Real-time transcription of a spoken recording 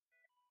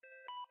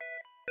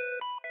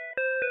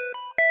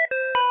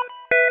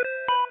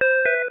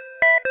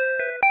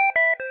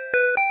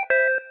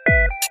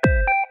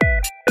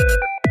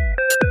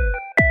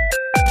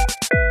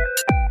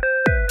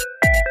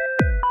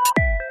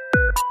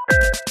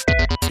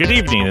Good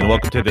evening, and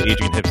welcome to the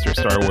Aging Hipster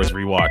Star Wars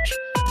Rewatch.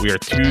 We are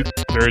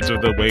 2/3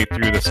 of the way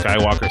through the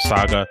Skywalker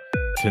saga.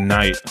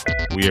 Tonight,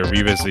 we are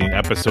revisiting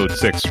Episode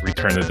 6,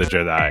 Return of the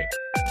Jedi.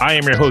 I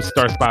am your host,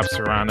 Darth Bob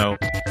Serrano,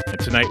 and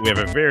tonight we have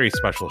a very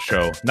special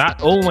show.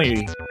 Not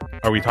only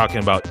are we talking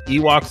about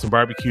Ewoks and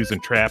barbecues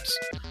and traps,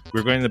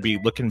 we're going to be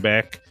looking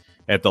back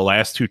at the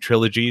last two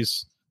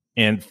trilogies.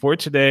 And for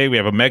today, we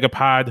have a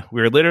megapod.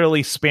 We're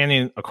literally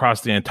spanning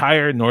across the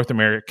entire North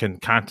American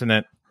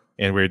continent,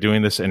 and we're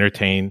doing this to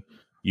entertain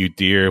you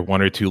dear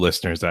one or two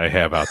listeners that I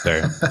have out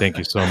there. Thank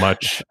you so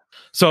much.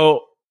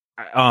 So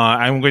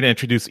I'm going to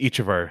introduce each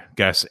of our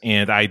guests,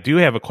 and I do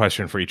have a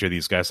question for each of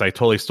these guests. I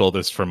totally stole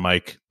this from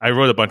Mike. I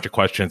wrote a bunch of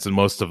questions, and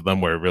most of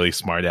them were really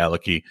smart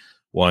alecky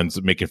ones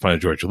making fun of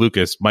George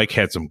Lucas. Mike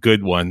had some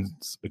good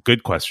ones,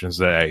 good questions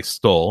that I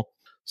stole.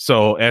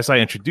 So as I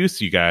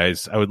introduce you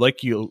guys, I would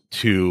like you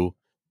to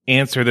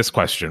answer this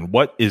question.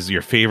 What is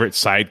your favorite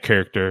side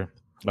character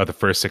of the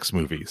first 6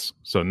 movies?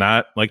 So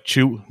not like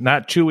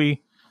Chewie,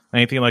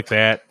 anything like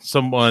that.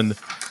 Someone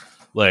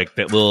like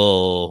that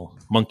little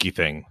monkey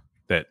thing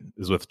that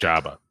is with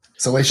Jabba.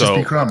 Salacious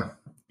B. Crumb.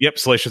 Yep,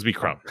 Salacious B.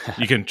 Crumb.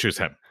 You can choose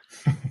him.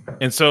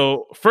 And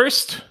so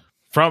first,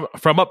 from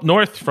up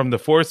north, from the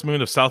forest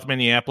moon of South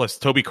Minneapolis,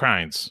 Toby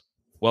Crines.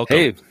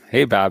 Welcome.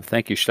 Hey, Bob.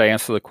 Thank you. Should I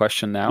answer the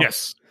question now?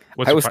 Yes.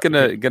 I was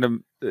gonna,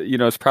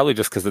 it's probably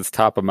just because it's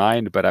top of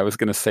mind, but I was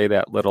gonna say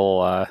that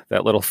little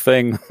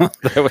thing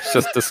that was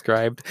just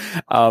described,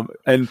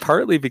 and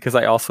partly because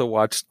I also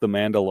watched The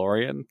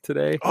Mandalorian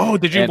today. Oh,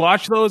 did you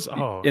watch those?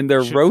 Oh, and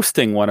they're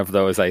roasting one of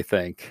those, I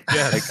think.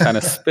 Yeah, I kind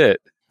of spit,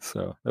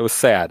 so it was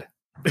sad.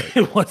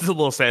 It was a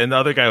little sad, and the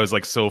other guy was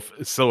like so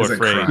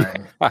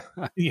afraid.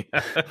 Yeah.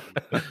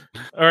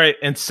 All right,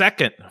 and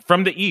second,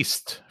 from the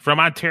east, from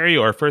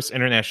Ontario, our first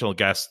international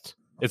guest,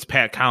 it's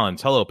Pat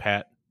Collins. Hello,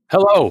 Pat.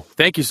 Hello.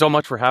 Thank you so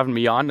much for having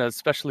me on,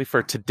 especially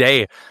for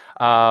today.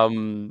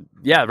 Return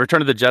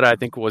of the Jedi, I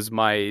think, was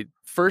my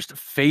first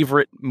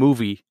favorite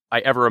movie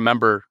I ever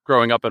remember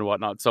growing up and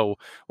whatnot. So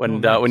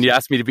when you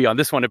asked me to be on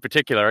this one in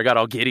particular, I got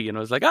all giddy and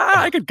I was like,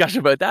 I could gush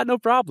about that, no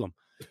problem.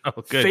 Oh,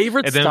 good.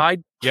 Favorite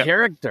side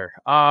character.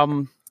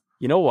 You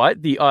know what?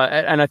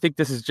 And I think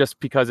this is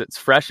just because it's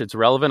fresh, it's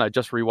relevant. I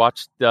just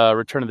rewatched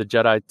Return of the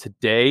Jedi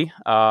today.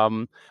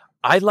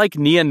 I like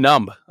Nia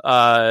Numb,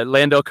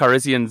 Lando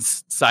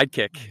Calrissian's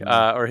sidekick,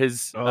 or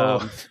his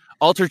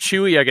alter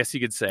Chewie, I guess you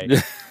could say.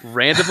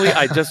 Randomly,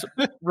 I just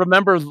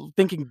remember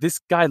thinking this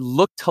guy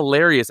looked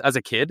hilarious as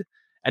a kid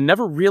and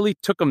never really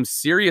took him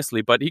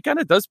seriously, but he kind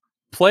of does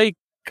play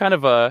kind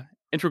of a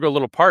integral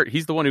little part.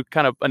 He's the one who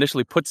kind of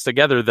initially puts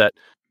together that,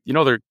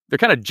 they're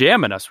kind of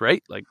jamming us,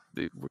 right? Like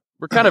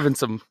we're kind of in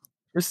some...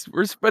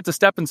 We're about to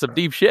step in some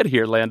deep shit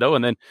here, Lando,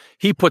 and then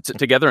he puts it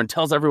together and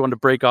tells everyone to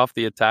break off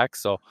the attack.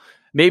 So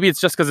maybe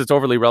it's just because it's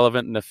overly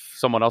relevant, and if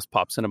someone else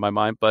pops into my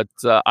mind, but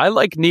I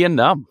like Nia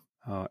Numb.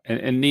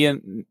 And Nia,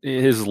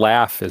 his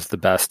laugh is the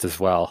best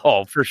as well.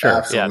 Oh, for sure.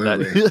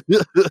 Absolutely.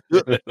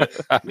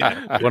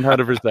 Yeah,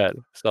 100%.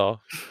 So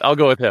I'll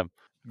go with him.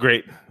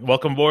 Great.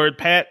 Welcome aboard,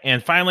 Pat.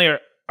 And finally,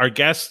 our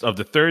guest of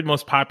the third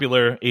most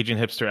popular Aging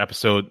Hipster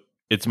episode,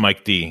 it's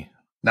Mike D.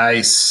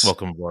 Nice.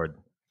 Welcome aboard.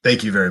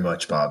 Thank you very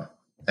much, Bob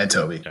and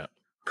Toby. Yeah.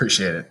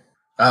 Appreciate it.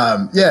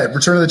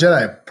 Return of the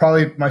Jedi,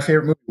 probably my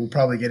favorite movie. We'll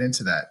probably get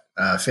into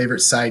that.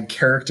 Favorite side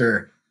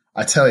character,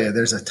 I tell you,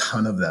 there's a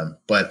ton of them,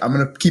 but I'm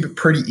going to keep it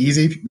pretty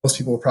easy. Most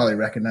people will probably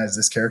recognize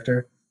this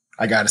character.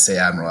 I got to say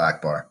Admiral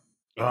Akbar.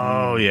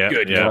 Oh, yeah.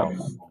 Good. Yeah.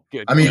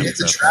 Good. I mean,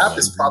 It's a Trap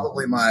is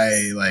probably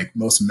my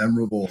most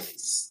memorable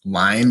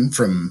line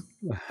from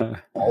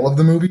all of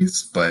the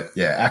movies, but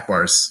yeah,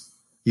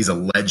 he's a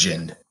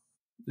legend.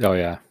 Oh,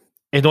 yeah.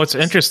 And what's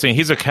interesting,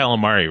 he's a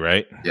calamari,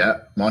 right? Yeah,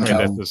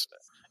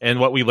 and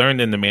what we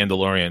learned in The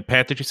Mandalorian.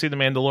 Pat, did you see The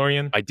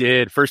Mandalorian? I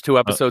did. First 2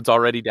 episodes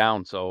already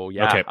down, so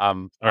yeah, okay.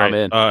 I'm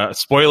in.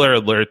 Spoiler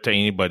alert to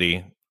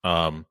anybody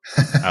out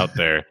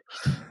there.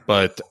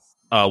 But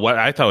what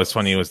I thought was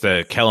funny was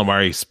that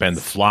calamari spend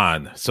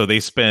flan. So they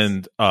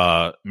spend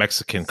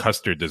Mexican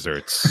custard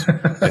desserts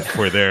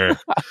for their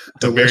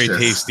very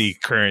tasty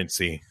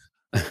currency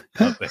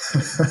out there.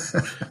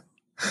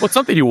 Well, it's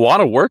something you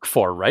want to work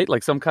for, right?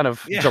 Like some kind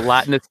of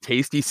gelatinous,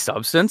 tasty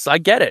substance. I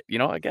get it.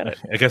 I get it.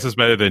 I guess it's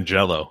better than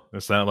Jell-O.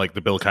 It's not like the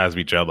Bill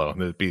Cosby Jell-O.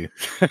 It'd be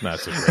not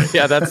so great.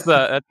 Yeah, that's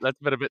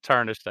been a bit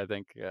tarnished, I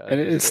think.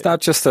 And it's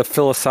not just a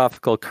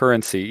philosophical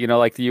currency.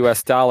 Like the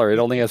U.S. dollar. It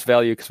only has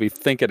value because we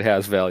think it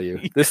has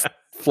value. This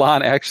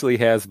flan actually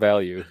has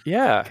value.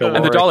 Yeah,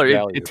 and the dollar,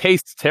 it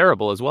tastes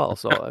terrible as well.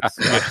 So that's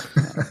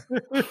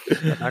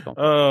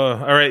all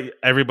right,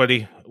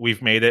 everybody,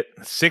 we've made it.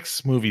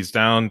 6 movies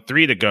down,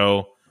 3 to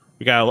go.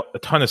 We got a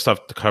ton of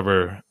stuff to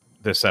cover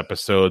this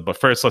episode, but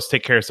first, let's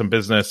take care of some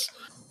business.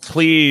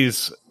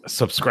 Please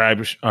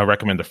subscribe,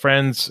 recommend to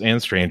friends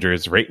and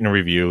strangers, rate and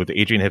review the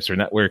Aging Hipster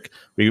Network.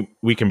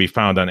 We can be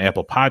found on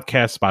Apple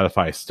Podcasts,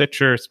 Spotify,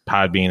 Stitcher,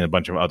 Podbean, and a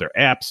bunch of other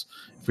apps.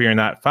 If we are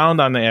not found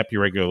on the app you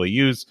regularly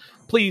use,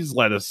 please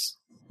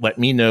let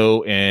me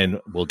know and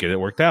we'll get it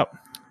worked out.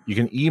 You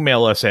can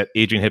email us at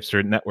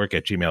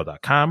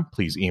ageinghipsternetwork@gmail.com.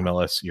 Please email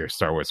us your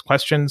Star Wars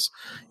questions.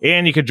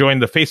 And you can join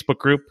the Facebook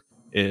group.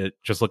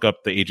 Just look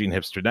up the Aging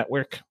Hipster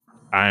Network.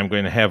 I'm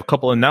going to have a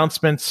couple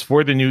announcements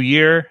for the new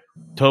year.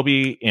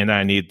 Toby and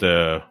I need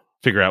to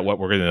figure out what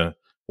we're going to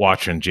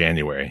watch in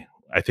January.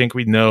 I think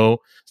we know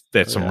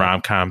that some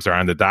rom-coms are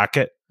on the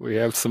docket. We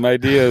have some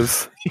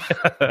ideas.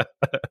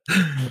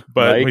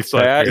 But we still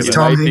have is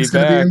Tom Hanks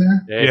going to be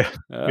in there?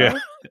 Yeah.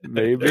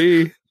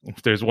 Maybe.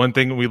 If there's one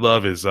thing we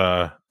love is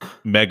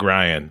Meg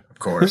Ryan. Of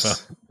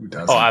course. Who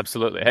doesn't? Oh,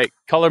 absolutely. Hey,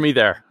 color me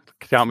there.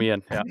 Count me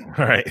in. Yeah.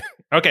 All right.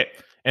 Okay.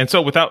 And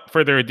so without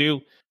further ado,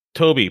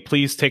 Toby,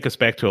 please take us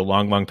back to a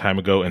long, long time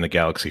ago in a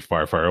galaxy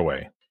far, far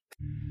away.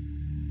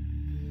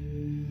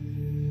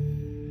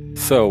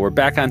 So we're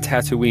back on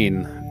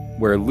Tatooine,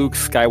 where Luke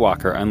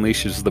Skywalker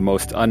unleashes the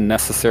most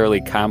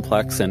unnecessarily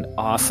complex and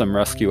awesome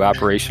rescue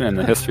operation in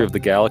the history of the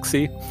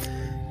galaxy.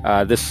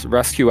 This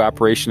rescue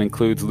operation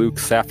includes Luke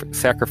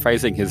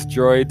sacrificing his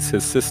droids,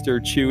 his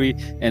sister Chewie,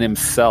 and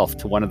himself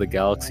to one of the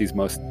galaxy's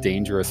most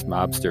dangerous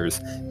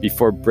mobsters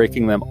before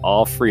breaking them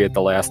all free at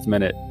the last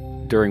minute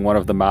during one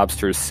of the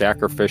mobsters'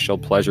 sacrificial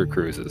pleasure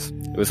cruises.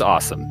 It was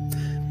awesome.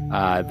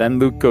 Then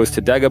Luke goes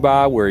to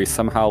Dagobah, where he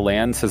somehow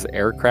lands his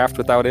aircraft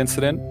without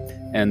incident,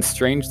 and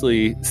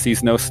strangely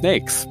sees no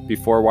snakes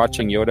before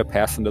watching Yoda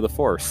pass into the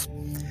Force.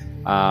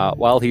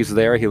 While he's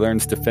there, he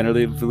learns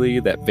definitively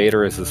that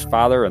Vader is his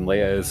father and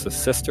Leia is his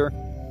sister.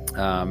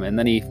 And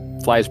then he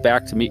flies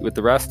back to meet with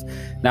the rest.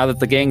 Now that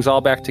the gang's all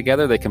back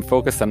together, they can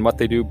focus on what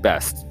they do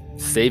best: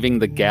 saving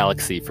the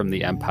galaxy from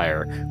the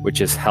Empire,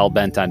 which is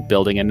hell-bent on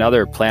building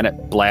another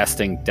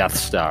planet-blasting Death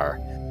Star.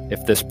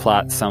 If this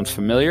plot sounds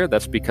familiar,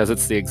 that's because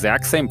it's the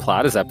exact same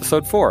plot as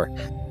Episode 4,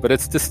 but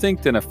it's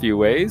distinct in a few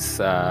ways.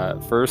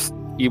 First,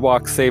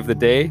 Ewoks save the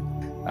day,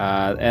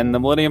 and the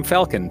Millennium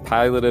Falcon,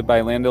 piloted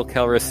by Lando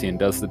Calrissian,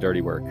 does the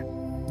dirty work.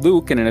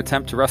 Luke, in an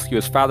attempt to rescue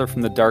his father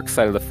from the dark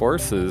side of the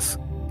Force, is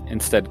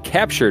instead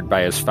captured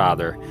by his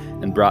father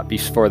and brought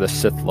before the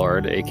Sith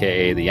Lord,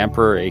 a.k.a. the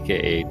Emperor,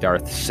 a.k.a.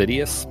 Darth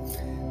Sidious.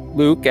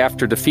 Luke,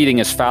 after defeating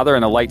his father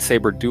in a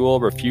lightsaber duel,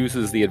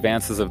 refuses the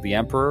advances of the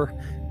Emperor,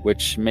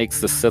 which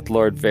makes the Sith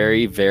Lord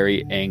very,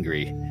 very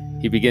angry.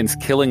 He begins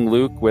killing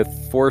Luke with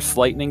Force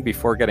lightning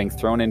before getting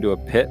thrown into a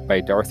pit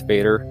by Darth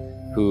Vader,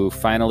 who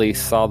finally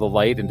saw the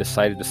light and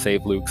decided to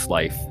save Luke's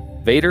life.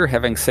 Vader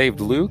having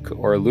saved Luke,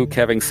 or Luke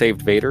having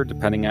saved Vader,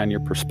 depending on your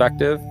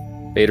perspective,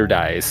 Vader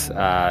dies,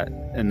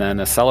 and then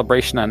a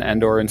celebration on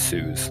Endor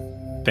ensues.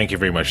 Thank you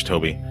very much,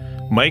 Toby.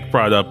 Mike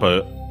brought up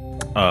a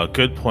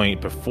good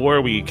point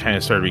before we kind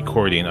of started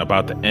recording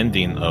about the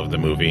ending of the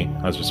movie.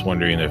 I was just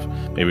wondering if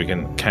maybe we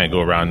can kind of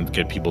go around and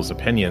get people's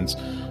opinions.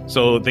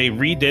 So they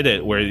redid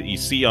it where you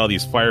see all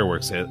these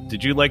fireworks.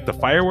 Did you like the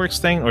fireworks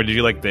thing, or did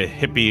you like the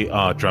hippie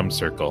drum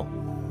circle?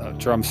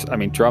 Drum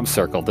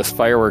circle. This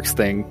fireworks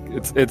thing,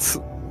 it's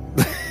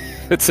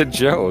it's a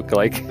joke.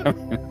 Like,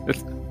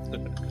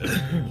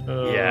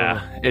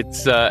 yeah,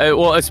 it's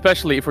well,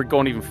 especially if we're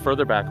going even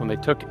further back when they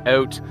took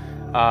out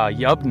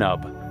Yub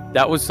Nub.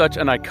 That was such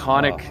an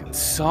iconic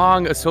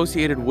song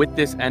associated with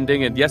this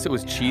ending. And yes, it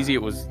was cheesy.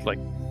 It was, like,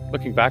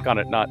 looking back on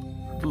it, not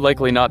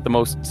the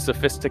most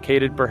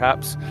sophisticated,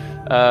 perhaps,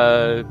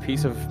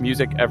 piece of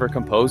music ever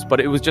composed. But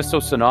it was just so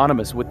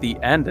synonymous with the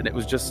end. And it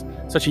was just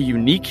such a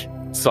unique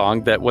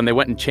song that when they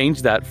went and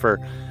changed that for,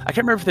 I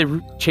can't remember if they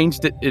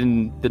changed it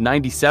in the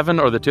 97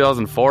 or the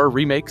 2004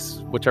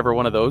 remakes, whichever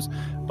one of those.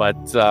 But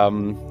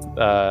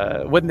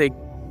when they,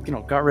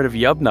 got rid of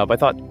Yub Nub,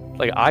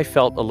 I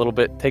felt a little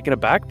bit taken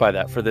aback by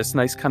that for this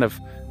nice kind of,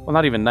 well,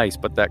 not even nice,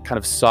 but that kind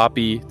of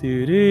soppy,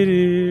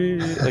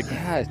 like,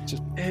 yeah,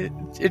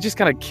 it just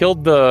kind of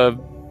killed the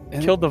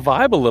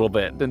vibe a little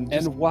bit.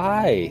 And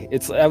why?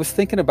 I was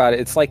thinking about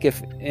it. It's like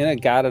if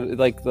Inagata,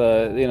 like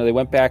they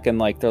went back and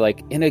like they're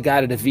like,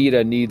 Inagata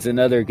DeVita needs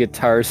another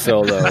guitar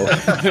solo.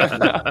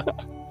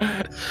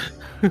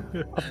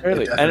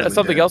 Really, and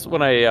something else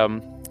when I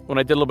did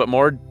a little bit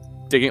more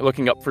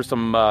looking up for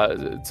some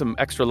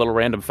extra little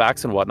random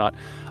facts and whatnot.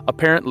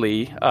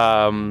 Apparently,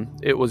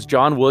 it was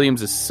John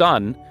Williams'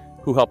 son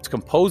who helped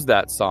compose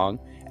that song,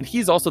 and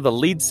he's also the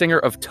lead singer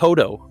of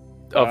Toto.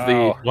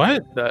 Apparently.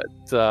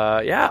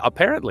 I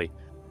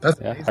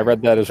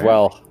read that as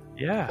well.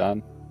 Yeah,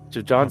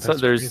 John. There's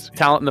crazy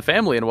talent in the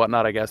family and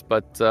whatnot, I guess.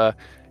 But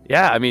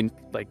I mean,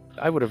 like,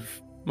 I would have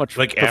much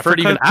preferred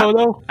Africa even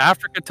Toto.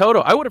 Africa Toto.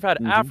 I would have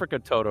had Africa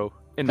Toto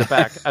in the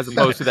back as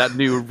opposed to that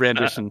new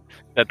rendition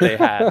that they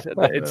had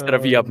instead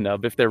of Yub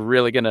Nub, if they're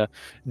really gonna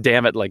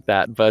damn it like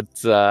that. But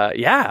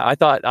I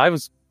thought I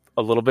was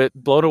a little bit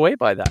blown away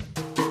by that.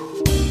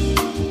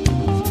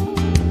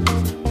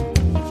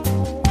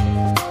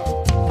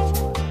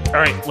 All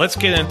right, let's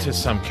get into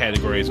some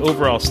categories,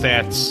 overall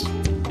stats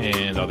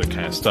and other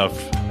kind of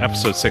stuff.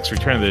 Episode 6,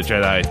 Return of the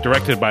Jedi,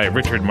 directed by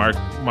Richard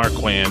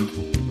Marquand.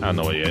 I don't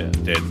know what he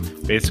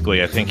did.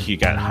 Basically, I think he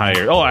got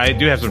hired. Oh, I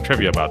do have some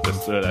trivia about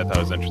this that I thought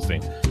was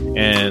interesting.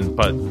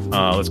 But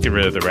let's get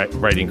rid of the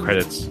writing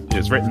credits. It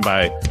was written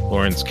by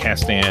Lawrence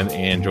Kasdan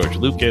and George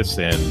Lucas,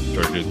 and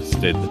George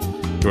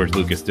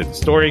Lucas did the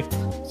story.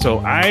 So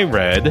I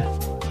read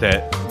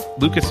that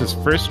Lucas's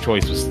first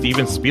choice was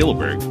Steven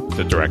Spielberg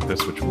to direct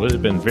this, which would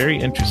have been very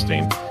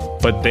interesting.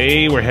 But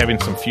they were having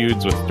some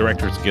feuds with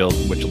Directors Guild,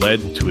 which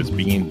led to his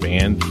being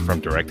banned from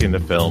directing the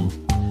film.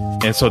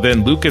 And so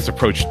then Lucas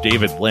approached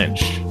David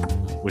Lynch,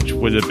 which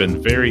would have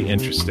been very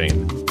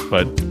interesting.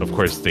 But of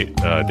course,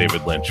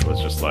 David Lynch was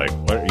just like,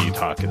 "What are you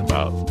talking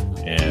about?"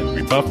 And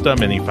rebuffed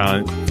him. And he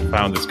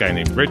found this guy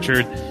named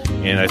Richard,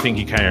 and I think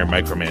he kind of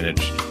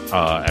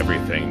micromanaged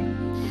everything.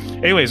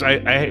 Anyways,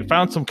 I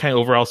found some kind of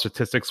overall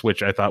statistics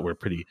which I thought were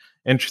pretty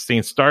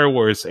interesting. Star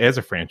Wars as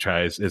a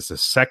franchise is the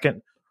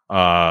second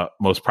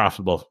most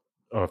profitable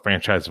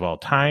franchise of all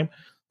time.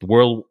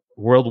 The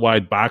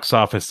worldwide box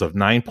office of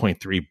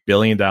 $9.3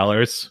 billion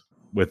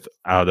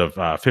out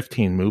of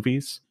 15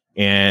 movies.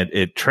 And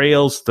it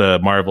trails the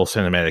Marvel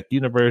Cinematic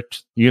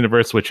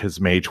Universe, which has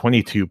made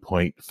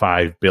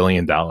 $22.5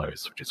 billion,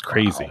 which is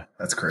crazy. Wow,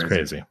 that's crazy.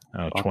 It's crazy.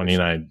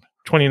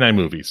 29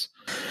 movies.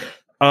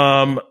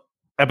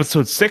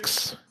 Episode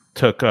 6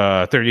 took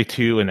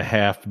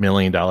 $32.5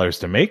 million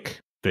to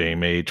make. They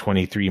made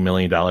 $23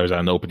 million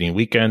on opening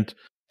weekend,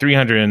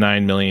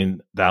 $309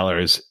 million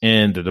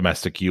in the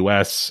domestic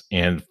U.S.,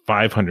 and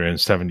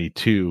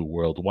 $572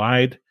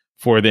 worldwide.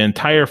 For the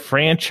entire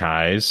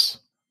franchise,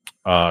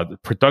 the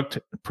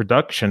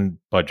production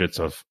budgets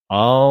of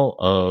all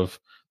of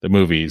the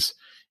movies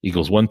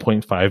equals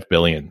 $1.5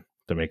 billion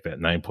to make that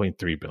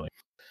 $9.3 billion.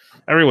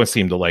 Everyone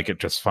seemed to like it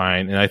just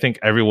fine, and I think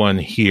everyone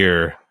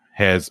here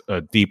has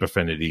a deep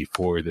affinity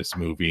for this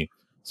movie.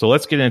 So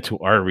let's get into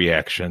our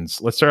reactions.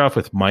 Let's start off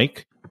with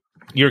Mike.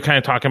 You're kind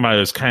of talking about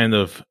it as kind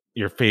of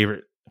your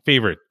favorite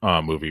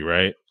movie,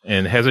 right?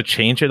 And has it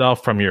changed at all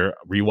from your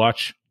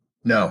rewatch?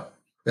 No,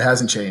 it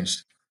hasn't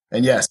changed.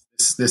 And yes,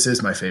 this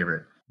is my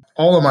favorite.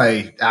 All of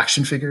my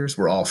action figures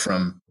were all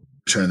from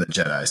Return of the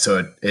Jedi.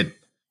 So it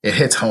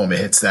hits home. It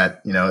hits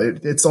that,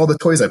 it's all the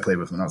toys I played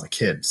with when I was a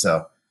kid.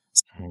 So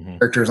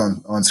characters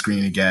on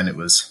screen again, it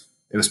was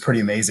pretty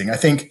amazing. I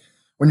think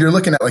when you're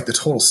looking at like the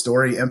total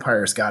story,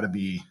 Empire's got to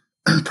be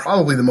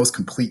probably the most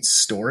complete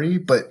story,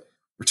 but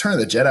Return of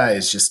the Jedi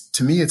is just,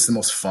 to me, it's the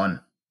most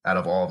fun out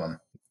of all of them,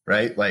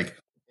 right? Like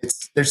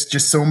there's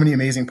just so many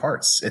amazing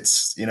parts.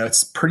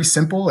 It's pretty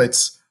simple.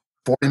 It's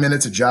 40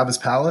 minutes of Jabba's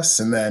palace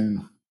and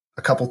then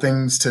a couple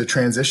things to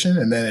transition,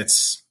 and then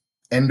it's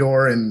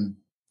Endor and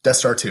Death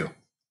Star 2.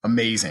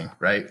 Amazing,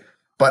 right?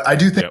 But I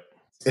do think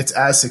it's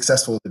as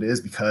successful as it is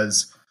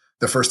because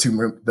the first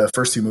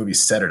two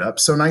movies set it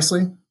up so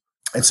nicely.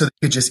 And so they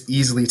could just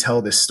easily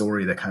tell this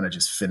story that kind of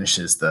just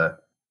finishes the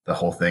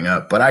whole thing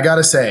up. But I got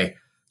to say,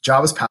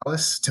 Jabba's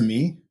Palace, to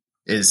me,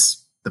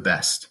 is the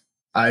best.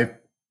 I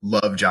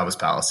love Jabba's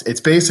Palace. It's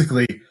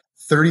basically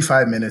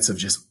 35 minutes of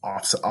just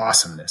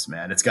awesomeness,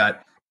 man. It's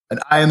got an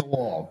Eye in the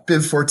Wall,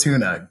 Bib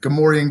Fortuna,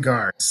 Gamorrean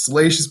Guards,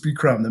 Salacious B.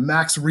 Crumb, the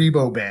Max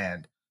Rebo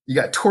Band. You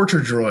got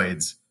torture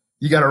droids.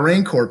 You got a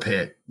Rancor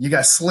pit. You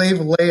got Slave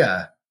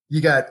Leia.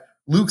 You got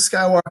Luke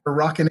Skywalker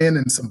rocking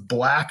in some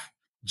black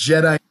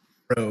Jedi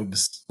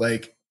robes.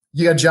 Like,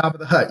 you got Jabba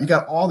the Hutt. You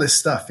got all this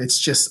stuff. It's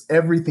just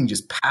everything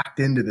just packed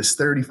into this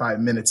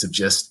 35 minutes of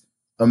just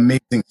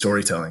amazing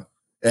storytelling.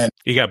 And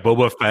you got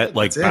Boba Fett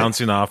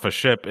bouncing off a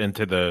ship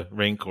into the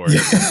Rancor.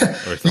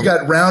 Yeah. You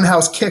got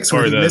roundhouse kicks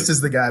where he misses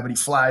the guy, but he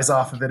flies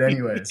off of it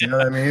anyways. You know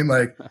what I mean?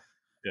 Like,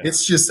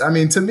 It's just,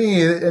 to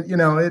me,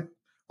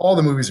 all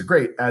the movies are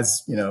great,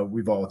 as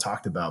we've all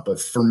talked about. But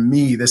for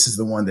me, this is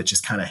the one that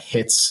just kind of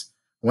hits.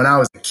 When I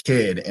was a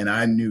kid and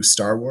I knew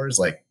Star Wars,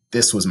 like,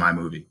 this was my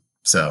movie.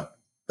 So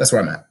that's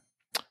where I'm at.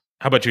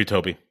 How about you,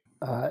 Toby?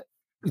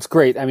 It's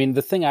great. I mean,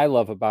 the thing I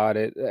love about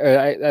it,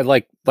 I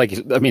like,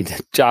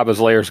 Jabba's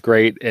lair is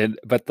great,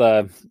 but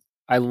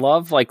I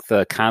love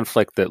the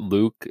conflict that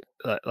Luke,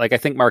 I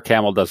think Mark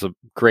Hamill does a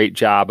great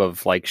job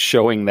of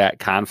showing that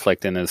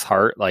conflict in his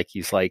heart.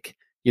 He's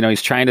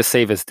he's trying to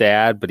save his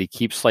dad, but he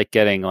keeps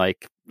getting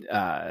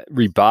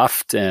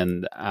rebuffed,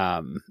 and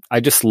I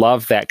just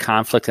love that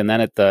conflict. And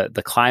then at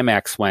the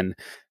climax when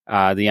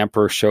the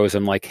Emperor shows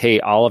him hey,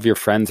 all of your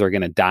friends are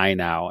going to die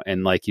now,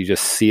 and you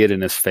just see it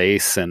in his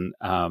face, and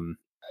I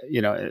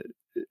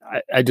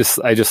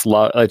just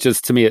love it.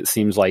 Just, to me, it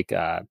seems like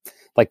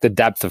the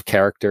depth of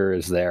character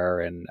is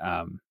there, and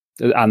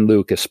on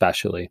Luke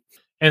especially.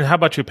 And how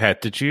about you,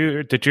 Pat? Did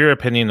your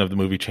opinion of the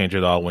movie change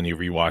at all when you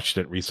rewatched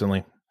it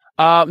recently?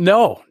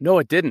 No,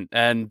 it didn't.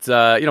 And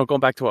going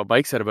back to what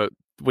Mike said about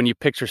when you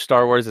picture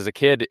Star Wars as a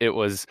kid, it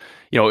was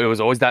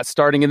always that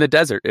starting in the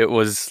desert. It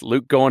was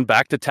Luke going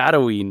back to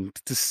Tatooine,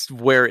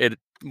 where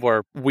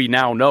we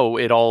now know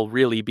it all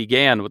really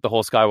began with the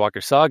whole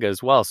Skywalker saga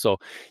as well. So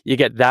you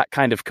get that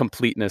kind of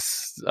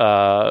completeness,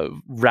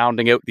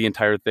 rounding out the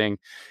entire thing.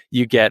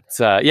 You get,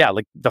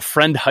 the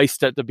friend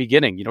heist at the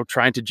beginning,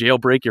 trying to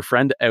jailbreak your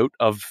friend out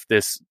of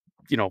this,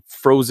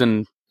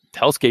 frozen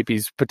hellscape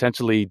he's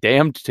potentially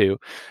damned to.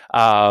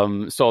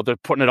 So they're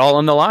putting it all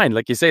on the line.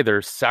 Like you say,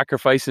 they're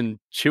sacrificing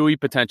Chewie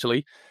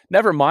potentially.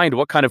 Never mind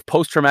what kind of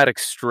post-traumatic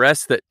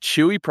stress that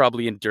Chewie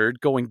probably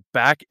endured going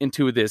back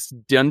into this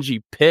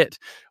dungy pit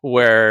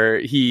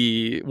where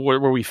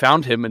we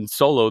found him in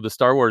Solo, the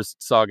Star Wars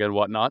saga and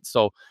whatnot.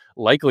 So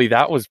likely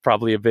that was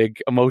probably a big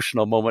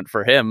emotional moment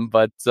for him.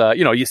 But,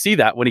 you see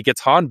that when he gets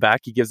Han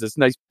back, he gives this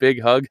nice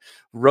big hug,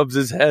 rubs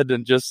his head,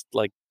 and just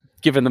like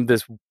giving them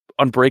this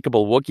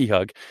unbreakable Wookiee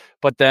hug.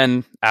 But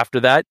then after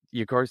that,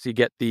 of course, you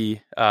get the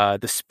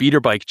speeder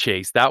bike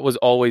chase. That was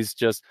always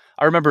just,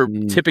 I remember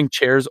tipping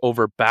chairs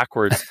over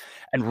backwards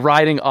and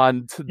riding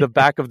on the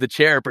back of the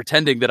chair,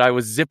 pretending that I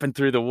was zipping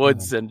through the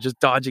woods and just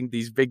dodging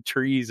these big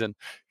trees and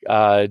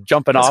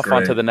jumping off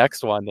onto the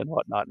next one and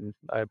whatnot. And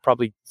I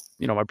probably,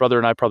 my brother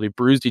and I probably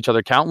bruised each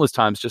other countless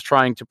times just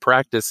trying to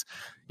practice,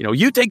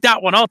 you take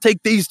that one, I'll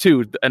take these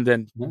two, and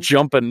then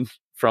jumping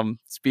from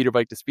speeder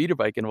bike to speeder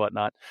bike and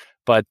whatnot.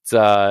 But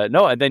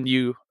no, and then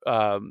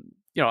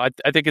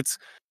I think it's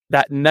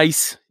that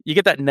nice, you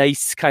get that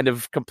nice kind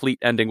of complete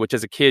ending, which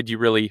as a kid you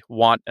really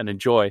want and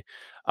enjoy.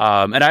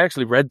 And I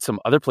actually read some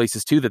other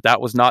places too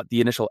that was not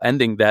the initial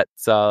ending that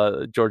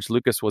George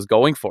Lucas was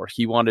going for.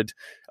 He wanted,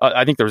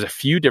 I think there was a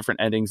few different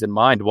endings in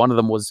mind. One of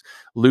them was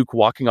Luke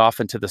walking off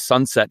into the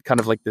sunset, kind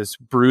of like this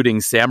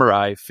brooding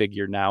samurai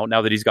figure. Now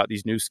that he's got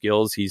these new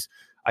skills,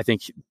 I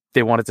think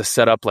they wanted to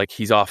set up like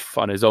he's off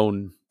on his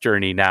own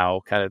journey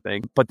now, kind of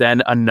thing. But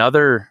then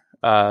another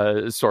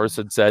source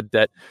had said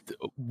that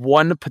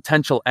one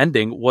potential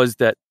ending was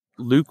that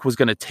Luke was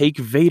going to take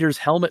Vader's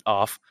helmet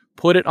off,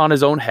 put it on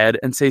his own head,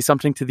 and say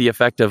something to the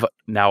effect of,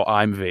 "Now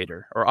I'm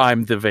Vader," or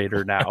 "I'm the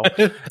Vader now."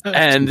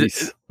 And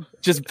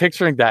just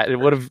picturing that, it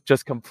would have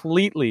just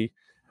completely,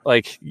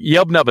 like,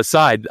 yub nub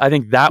aside, I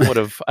think that would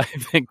have,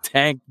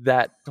 tanked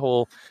that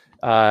whole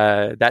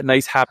that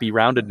nice happy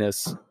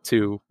roundedness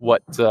to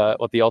what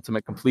the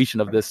ultimate completion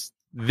of this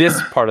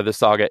part of the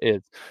saga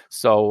is.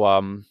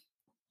 So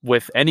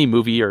with any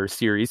movie or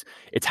series,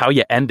 it's how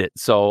you end it.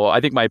 So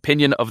I think my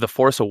opinion of The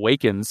Force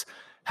Awakens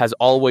has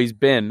always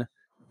been,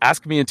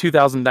 ask me in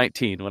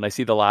 2019 when I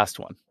see the last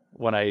one.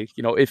 When I,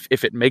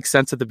 if it makes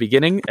sense at the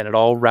beginning and it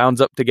all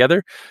rounds up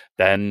together,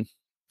 then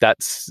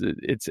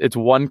it's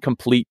one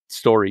complete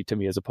story to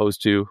me, as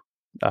opposed to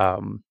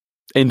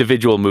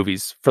individual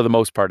movies for the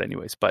most part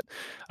anyways. But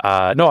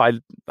no,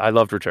 I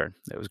loved Return.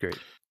 It was great.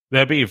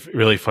 That'd be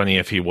really funny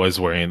if he was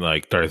wearing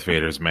like Darth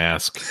Vader's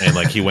mask and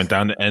like he went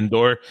down to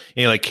Endor and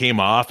he like came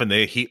off and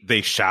they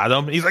shot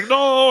him. He's like,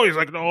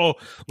 no,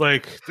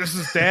 like this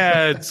is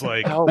Dad's,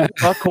 like,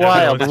 fuck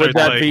wild. Would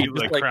that be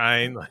like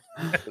crying?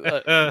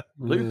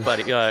 Luke,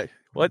 buddy,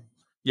 what?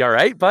 You all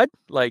right, bud?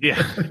 Like,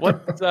 yeah.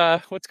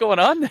 What's going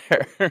on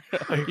there?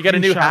 You got a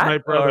new hat? My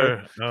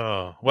brother.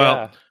 Oh, well,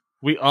 yeah.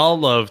 We all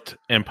loved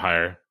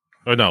Empire.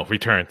 Oh no,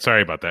 Return.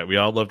 Sorry about that. We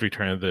all loved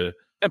Return of the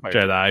Empire.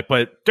 Jedi,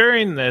 but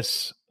during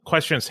this,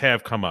 questions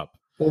have come up.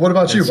 Well, what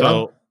about you,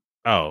 Bob?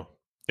 Oh,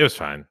 it was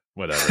fine.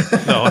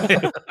 Whatever.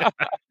 No.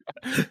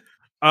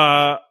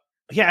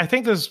 Yeah, I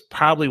think this is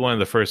probably one of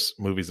the first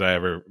movies I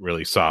ever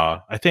really saw.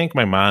 I think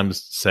my mom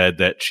said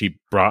that she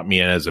brought me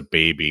in as a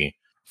baby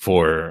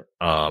for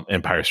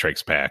Empire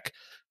Strikes Back.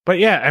 But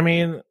yeah, I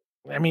mean,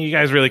 you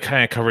guys really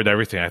kind of covered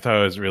everything. I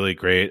thought it was really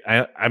great.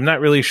 I'm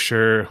not really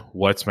sure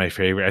what's my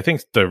favorite. I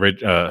think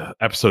the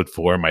episode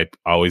 4 might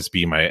always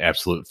be my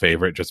absolute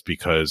favorite, just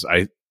because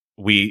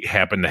we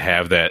happen to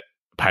have that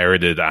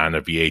pirated on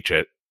a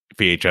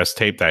VHS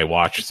tape that I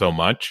watched so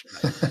much.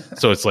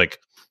 So it's like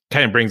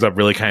kind of brings up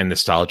really kind of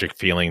nostalgic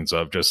feelings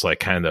of just like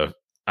kind of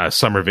a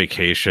summer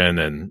vacation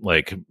and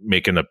like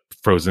making a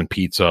frozen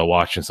pizza,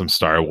 watching some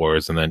Star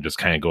Wars, and then just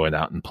kind of going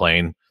out and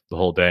playing the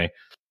whole day.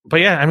 But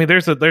yeah, I mean,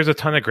 there's a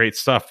ton of great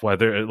stuff.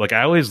 Whether like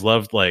I always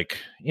loved like,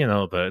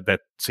 that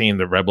seeing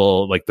the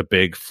Rebel, like the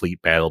big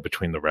fleet battle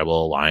between the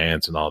Rebel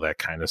Alliance and all that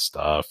kind of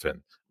stuff.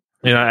 And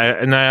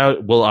I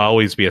will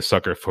always be a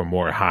sucker for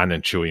more Han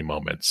and Chewie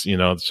moments.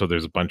 So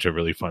there's a bunch of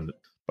really fun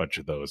bunch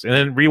of those. And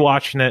then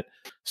rewatching it,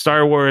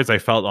 Star Wars, I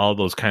felt all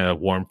those kind of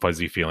warm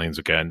fuzzy feelings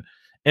again.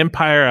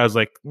 Empire, I was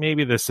like,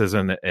 maybe this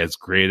isn't as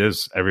great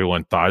as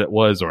everyone thought it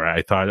was, or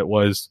I thought it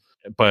was.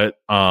 But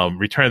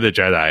Return of the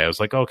Jedi, I was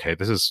like, okay,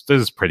 this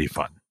is pretty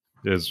fun.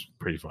 It is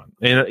pretty fun.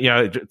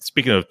 And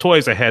speaking of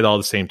toys, I had all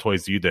the same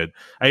toys you did.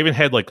 I even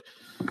had like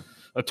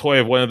a toy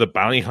of one of the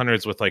bounty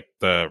hunters with like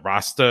the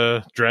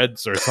Rasta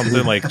dreads or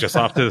something, like just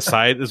off to the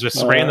side. It's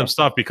just random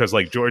stuff because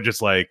like George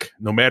is like,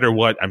 no matter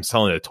what, I'm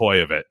selling a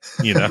toy of it.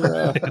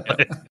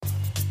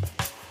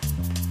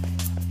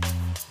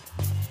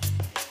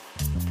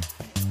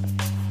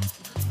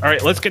 All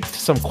right, let's get to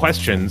some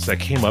questions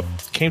that came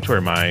to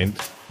our mind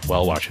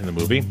while watching the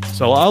movie.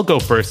 So I'll go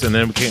first, and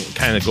then we can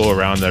kind of go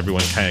around and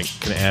everyone kind of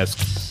can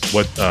ask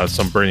what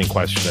some burning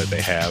question that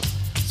they have.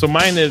 So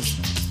mine is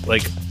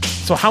like,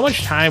 so how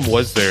much time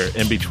was there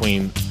in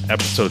between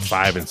episode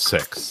 5 and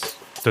 6?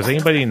 Does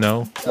anybody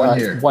know? 1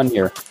 year. 1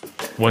 year.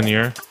 1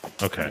 year?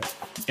 Okay.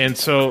 And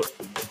so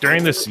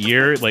during this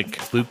year,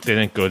 like Luke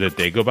didn't go to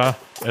Dagobah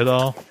at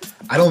all?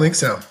 I don't think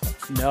so.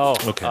 No.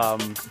 Okay.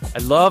 I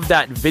love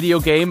that video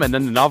game and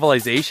then the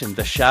novelization,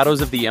 The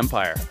Shadows of the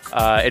Empire.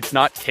 It's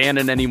not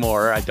canon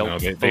anymore. I don't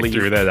believe. They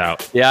threw that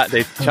out. Yeah,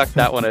 they chucked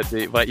that one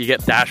but you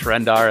get Dash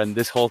Rendar and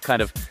this whole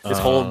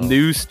whole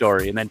news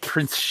story. And then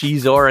Prince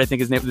Shizor, I think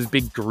his name, this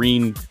big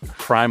green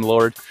crime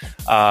lord,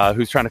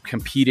 who's trying to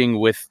competing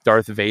with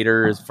Darth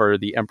Vader for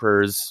the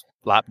Emperor's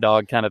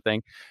lapdog kind of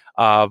thing.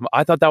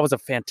 I thought that was a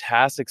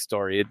fantastic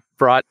story. It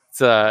brought,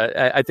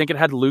 I think it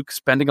had Luke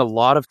spending a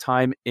lot of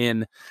time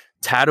in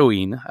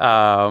Tatooine,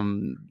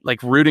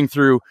 like rooting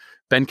through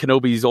Ben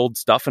Kenobi's old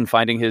stuff and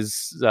finding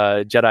his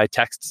Jedi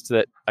texts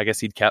that I guess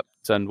he'd kept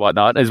and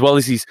whatnot, as well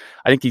as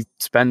I think he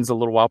spends a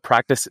little while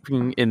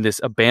practicing in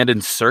this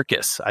abandoned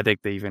circus. I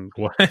think they even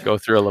go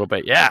through a little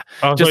bit. Yeah.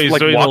 Oh, just so he's like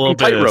doing a little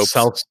bit of ropes.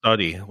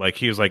 self-study. Like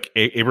he was like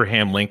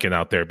Abraham Lincoln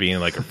out there being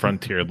like a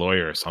frontier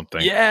lawyer or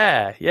something.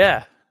 Yeah.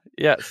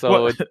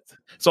 So,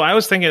 so I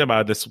was thinking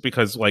about this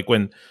because like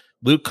when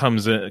Luke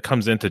comes into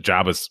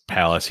Jabba's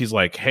palace, he's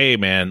like, "Hey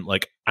man,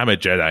 like I'm a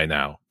Jedi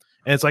now."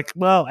 And it's like,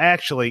 well,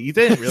 actually, you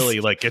didn't really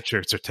like get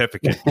your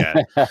certificate yet,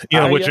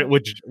 which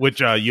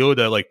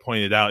Yoda like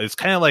pointed out. It's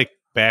kind of like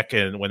back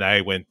in when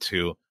I went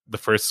to the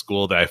first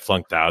school that I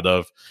flunked out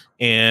of,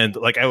 and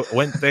like I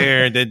went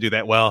there and didn't do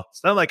that well.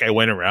 It's not like I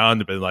went around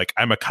and been like,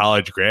 I'm a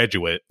college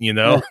graduate,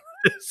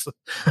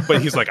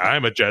 But he's like,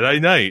 I'm a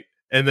Jedi Knight,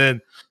 and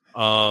then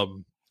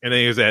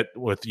he was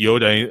with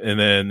Yoda, and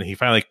then he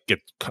finally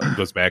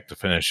goes back to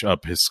finish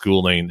up his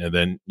schooling, and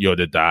then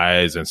Yoda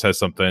dies and says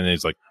something, and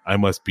he's like,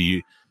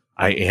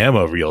 I am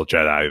a real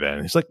Jedi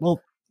then. He's like,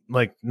 well,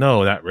 like,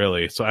 no, not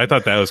really. So I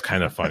thought that was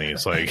kind of funny.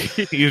 It's like,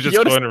 he was just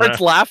Yoda going starts around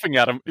laughing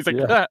at him. He's like,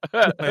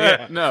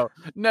 Yeah. No.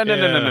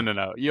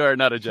 You are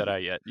not a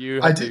Jedi yet.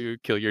 You have to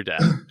kill your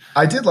dad.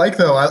 I did like,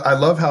 though, I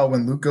love how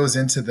when Luke goes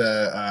into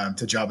the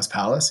to Jabba's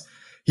palace,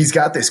 he's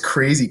got this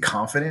crazy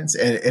confidence,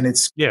 and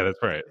it's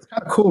that's right. It's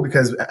kind of cool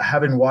because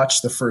having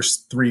watched the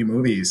first 3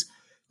 movies,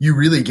 you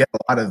really get a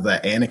lot of the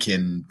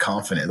Anakin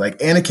confidence. Like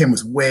Anakin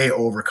was way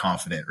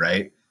overconfident,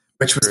 right?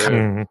 Which was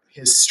kind of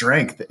his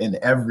strength in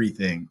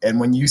everything. And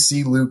when you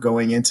see Luke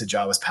going into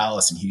Jabba's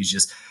palace and he's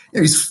just,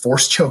 he's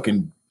force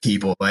choking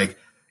people, like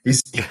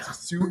he's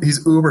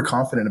uber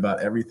confident about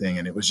everything.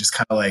 And it was just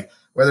kind of like,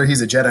 whether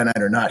he's a Jedi Knight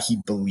or not,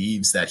 he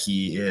believes that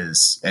he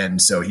is.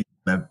 And so he's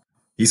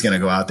going to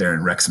go out there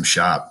and wreck some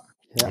shop.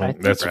 Yeah,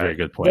 that's a very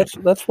good point.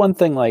 That's one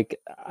thing. Like,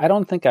 I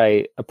don't think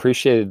I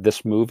appreciated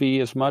this movie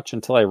as much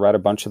until I read a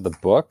bunch of the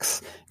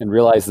books and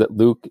realized that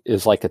Luke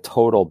is like a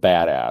total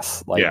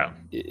badass. Like,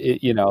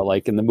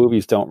 like in the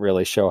movies don't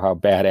really show how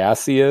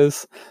badass he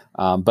is.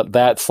 But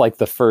that's like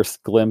the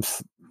first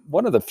glimpse,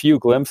 one of the few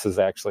glimpses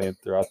actually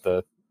throughout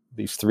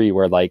these 3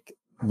 where like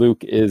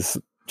Luke is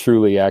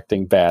truly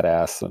acting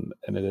badass,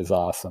 and it is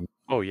awesome.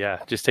 Oh yeah.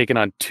 Just taking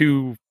on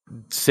 2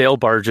 sail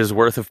barges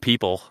worth of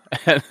people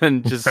and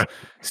then just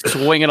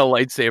swinging a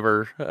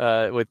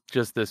lightsaber with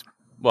just this,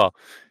 well,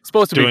 it's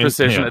supposed to be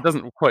precision. It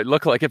doesn't quite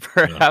look like it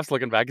perhaps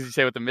looking back, as you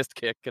say, with the mist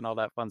kick and all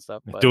that fun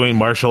stuff. But doing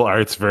martial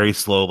arts very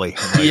slowly.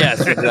 Yes,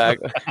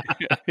 exactly.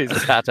 His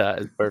kata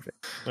is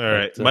perfect. All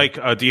right. Mike,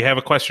 do you have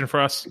a question for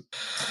us?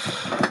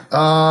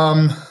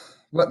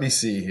 Let me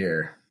see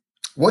here.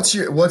 What's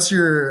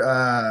your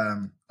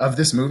of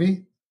this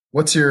movie?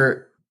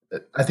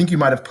 I think you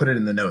might have put it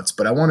in the notes,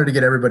 but I wanted to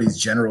get everybody's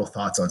general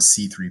thoughts on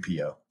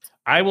C-3PO.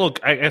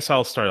 I guess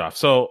I'll start off.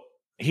 So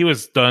he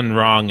was done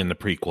wrong in the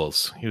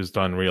prequels. He was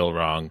done real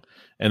wrong.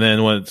 And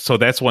then so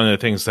that's one of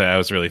the things that I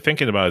was really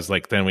thinking about is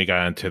like, then we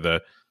got into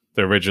the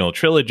original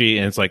trilogy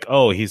and it's like,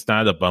 oh, he's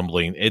not a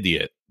bumbling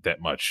idiot that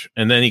much.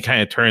 And then he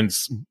kind of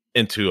turns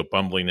into a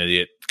bumbling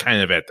idiot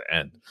kind of at the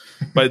end.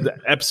 But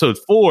episode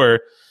 4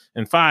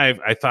 and 5,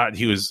 I thought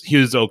he was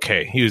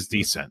okay. He was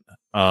decent.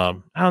 I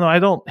don't know. I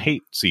don't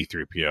hate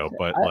C-3PO,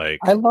 but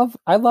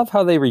I love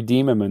how they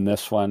redeem him in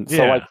this one.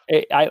 So like,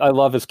 I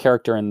love his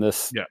character in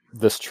this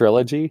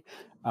trilogy,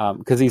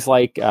 because he's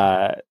like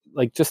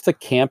just a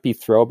campy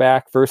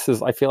throwback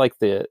versus I feel like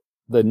the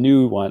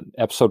new one,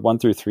 episode 1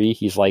 through 3,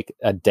 he's like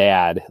a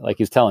dad, like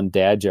he's telling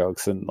dad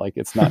jokes and like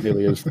it's not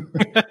nearly as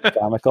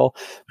comical.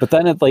 But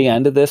then at the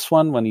end of this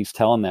one, when he's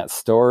telling that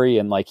story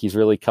and like he's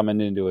really coming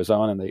into his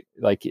own, and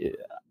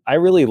I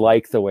really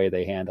like the way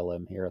they handle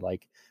him here,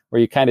 like where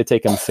you kind of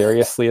take him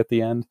seriously at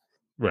the end.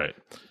 Right.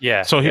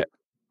 Yeah. So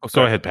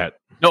go ahead, Pat.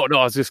 No,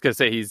 I was just gonna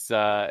say he's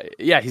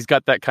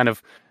got that kind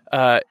of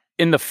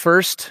in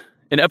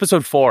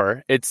episode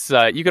 4, it's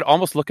you could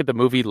almost look at the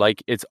movie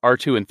like it's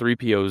R2 and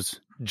 3PO's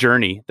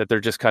journey that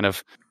they're just kind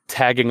of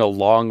tagging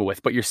along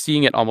with, but you're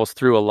seeing it almost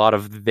through a lot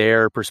of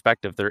their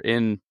perspective. They're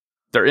in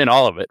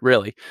all of it,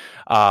 really.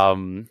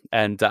 And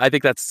I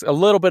think that's a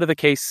little bit of the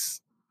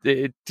case.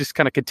 It just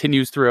kind of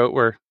continues throughout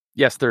where,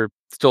 yes, they're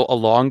still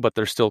along, but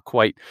they're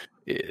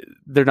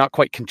not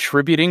quite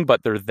contributing,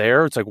 but they're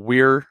there. It's like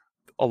we're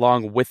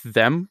along with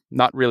them,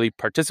 not really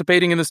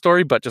participating in the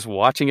story, but just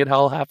watching it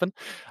all happen.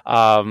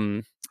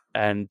 Like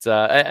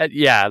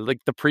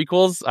the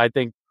prequels, I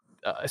think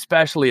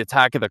especially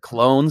Attack of the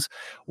Clones,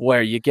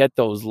 where you get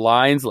those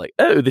lines like,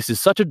 "Oh, this is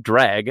such a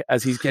drag,"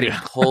 as he's getting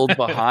pulled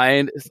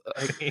behind.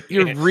 Like,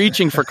 you're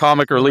reaching for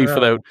comic relief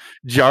without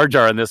Jar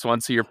Jar in this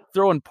one, so you're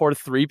throwing poor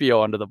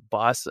 3PO under the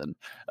bus, and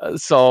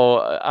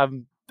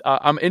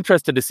I'm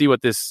interested to see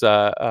what this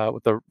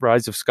what the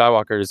Rise of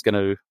Skywalker is going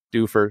to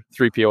do for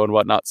 3PO and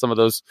whatnot. Some of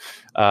those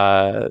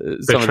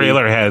the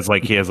trailer has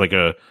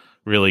a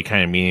really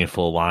kind of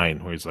meaningful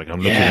line where he's like, I'm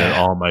looking at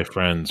all my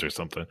friends or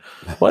something.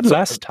 One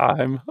last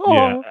time. Oh.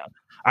 Yeah.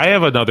 I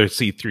have another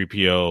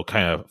C-3PO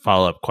kind of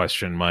follow-up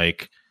question,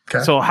 Mike.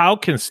 Okay. So how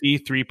can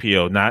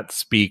C-3PO not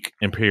speak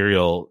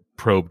Imperial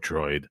probe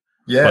droid?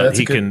 Yeah, but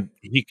he can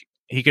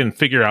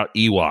figure out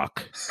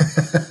Ewok.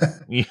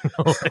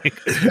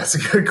 That's a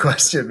good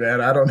question, man.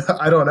 I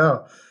don't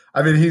know.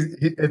 I mean,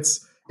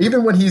 it's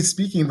even when he's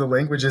speaking the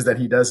languages that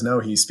he does know,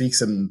 he speaks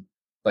them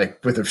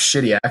like with a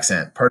shitty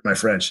accent. Pardon my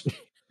French.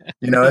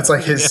 It's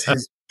like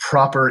his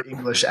proper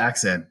English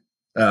accent.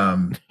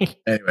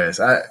 Anyways,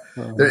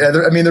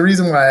 the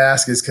reason why I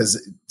ask is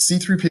because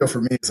C-3PO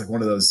for me is like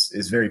one of those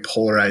is very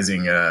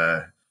polarizing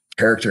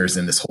characters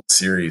in this whole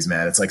series,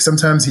 man. It's like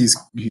sometimes he's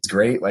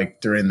great,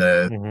 like during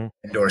the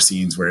indoor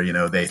scenes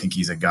where they think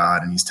he's a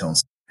god and he's telling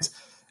stories,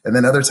 and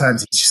then other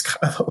times he's just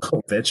kind of a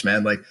little bitch,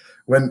 man. Like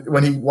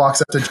when he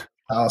walks up to the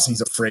house and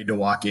he's afraid to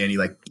walk in, he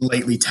like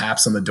lightly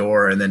taps on the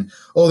door, and then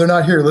they're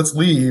not here, let's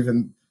leave,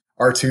 and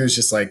R2 is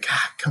just like,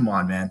 come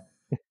on, man.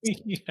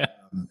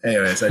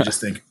 Anyways, I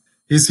just think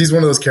he's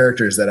one of those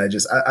characters that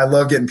I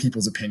love getting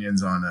people's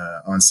opinions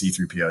on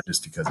C-3PO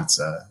just because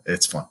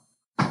it's fun.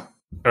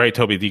 All right,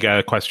 Toby, do you got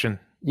a question?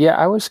 Yeah,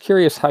 I was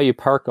curious how you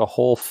park a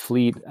whole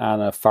fleet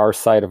on a far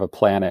side of a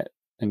planet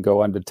and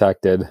go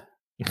undetected.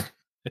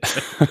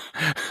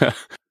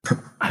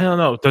 I don't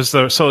know. Does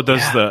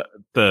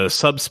the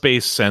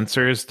subspace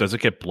sensors, does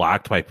it get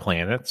blocked by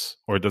planets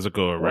or does it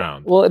go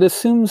around? Well, it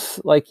assumes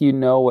like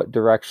what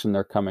direction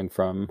they're coming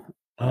from.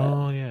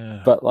 Oh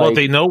yeah. But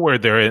they know where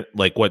they're in,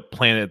 like what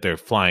planet they're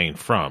flying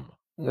from.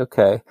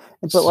 Okay.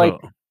 But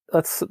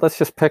let's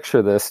just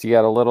picture this. You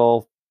got a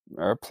little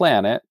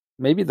planet.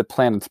 Maybe the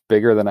planet's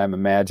bigger than I'm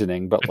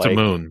imagining, but it's a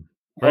moon.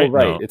 Right? Oh,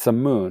 right. No. It's a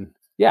moon.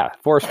 Yeah.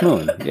 Forest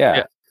moon.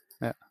 Yeah.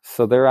 Yeah.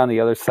 So they're on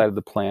the other side of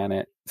the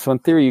planet. So in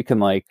theory, you can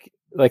like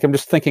I'm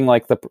just thinking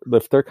like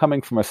if they're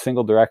coming from a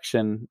single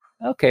direction,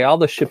 okay, all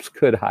the ships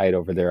could hide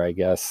over there, I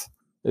guess.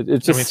 It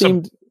just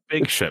seemed some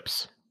big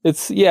ships. It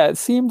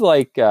seemed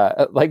like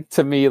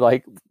to me,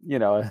 like,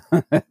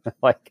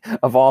 like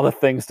of all the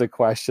things to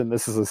question,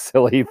 this is a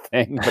silly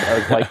thing. But I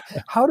was like,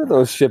 how do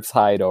those ships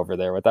hide over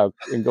there without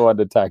go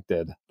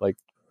undetected? Like,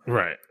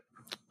 right.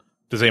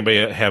 Does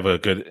anybody have a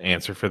good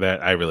answer for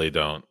that? I really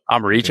don't.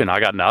 I'm reaching. I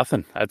got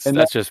nothing.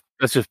 That's just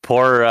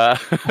poor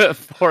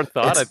poor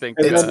thought. I think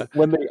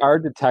when they are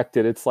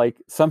detected, it's like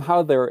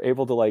somehow they're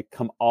able to like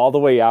come all the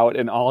way out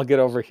and all get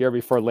over here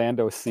before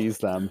Lando sees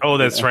them. Oh,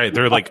 that's right.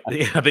 They're like,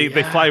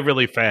 they fly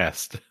really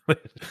fast.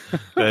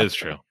 That is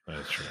true.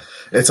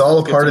 It's all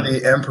a part of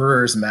the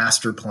Emperor's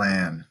master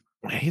plan.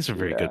 He's a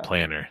very good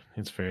planner.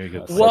 He's very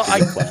good. Well,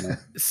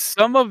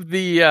 some of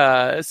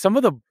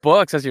the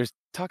books, as you're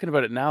talking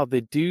about it now, they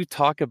do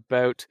talk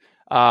about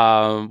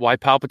why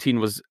Palpatine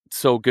was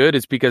so good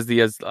is because he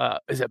has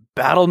is it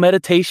battle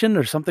meditation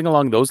or something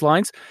along those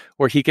lines,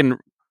 where he can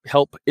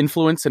help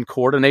influence and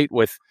coordinate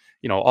with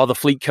all the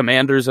fleet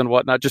commanders and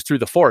whatnot just through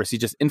the Force. He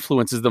just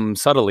influences them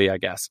subtly, I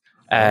guess.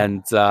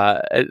 And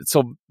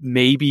so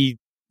maybe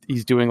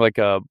he's doing like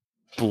a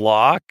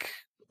block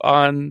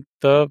on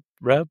the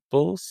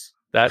Rebels.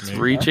 That's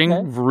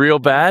reaching real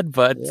bad,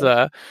 but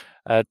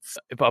that's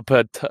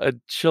a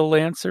chill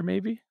answer,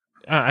 maybe.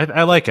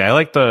 I like it. I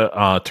like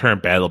the term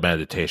battle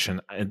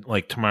meditation. And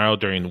like tomorrow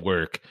during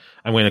work,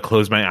 I'm going to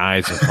close my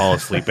eyes and fall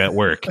asleep at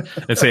work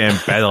and say I'm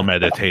battle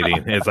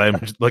meditating as I'm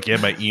looking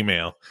at my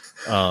email.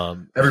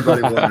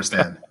 Everybody will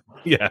understand.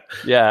 Yeah.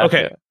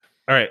 Okay.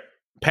 All right,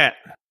 Pat.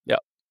 Yeah.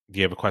 Do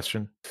you have a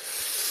question?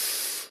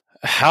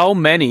 How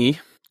many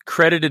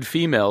credited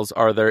females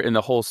are there in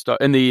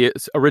the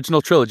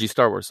original trilogy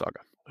Star Wars saga?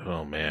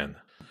 Oh man,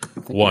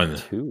 one,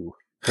 two.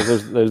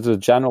 Because there's a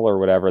general or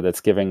whatever that's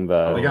giving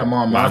the. You got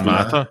Mon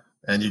Mothma,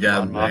 and you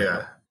got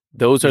Leia.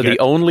 Those are the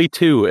only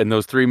two in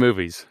those three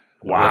movies.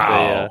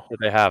 Wow, that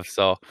they have.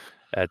 So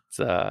it's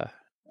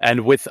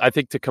and with I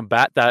think to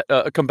combat that,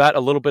 combat a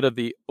little bit of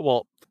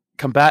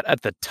combat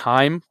at the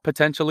time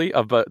potentially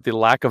of the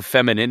lack of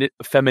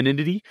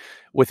femininity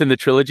within the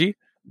trilogy.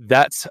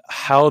 That's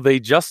how they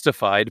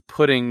justified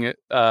putting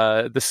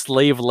the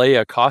slave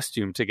Leia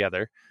costume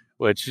together,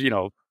 which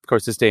of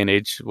course, this day and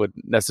age would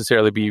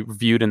necessarily be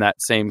viewed in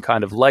that same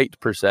kind of light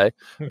per se.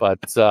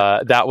 But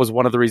that was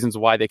one of the reasons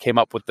why they came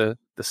up with the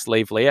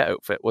slave Leia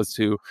outfit, was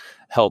to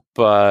help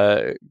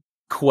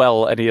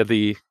quell any of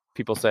the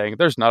people saying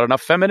there's not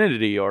enough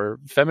femininity or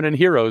feminine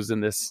heroes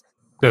in this.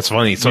 That's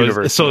funny.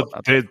 So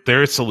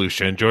their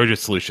solution,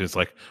 George's solution, is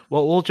like,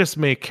 well, we'll just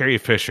make Carrie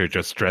Fisher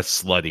just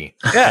dress slutty,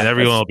 and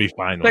everyone will be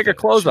fine. Take her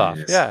clothes off.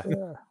 Yeah.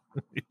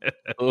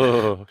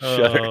 Oh,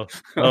 shudder.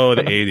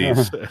 The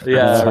 80s.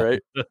 Yeah,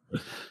 right.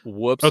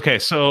 Whoops. Okay,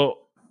 so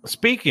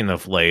speaking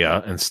of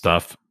Leia and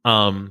stuff,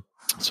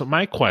 so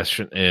my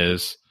question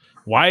is,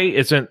 why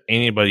isn't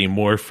anybody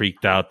more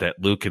freaked out that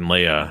Luke and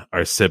Leia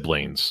are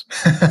siblings?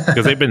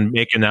 Because they've been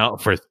making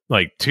out for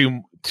like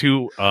two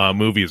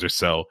movies or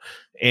so,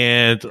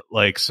 and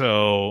like,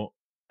 so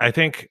I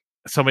think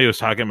somebody was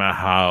talking about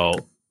how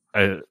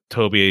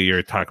Toby,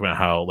 you're talking about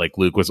how like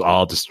Luke was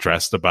all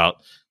distressed about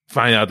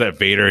finding out that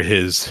Vader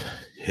his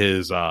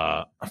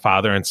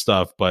father and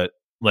stuff, but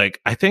like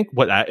I think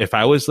if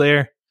I was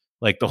there,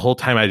 like the whole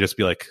time I'd just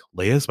be like,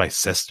 Leia's my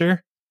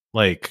sister,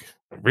 like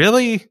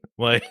really,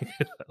 like,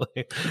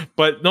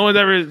 but no one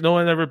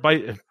ever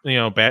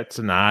bats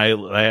an eye,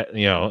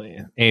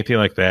 anything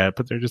like that,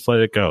 but they're just let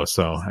it go.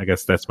 So I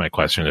guess that's my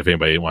question if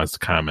anybody wants to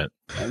comment.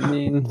 I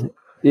mean,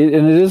 it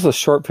is a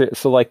short period,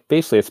 so like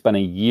basically it's been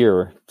a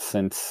yearish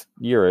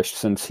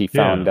since he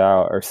found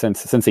out, or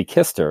since he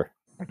kissed her.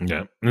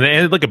 Yeah, and they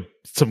had like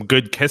some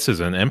good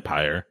kisses in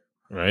Empire,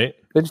 right?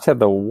 They just had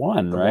the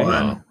one, right?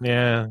 Well,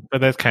 yeah,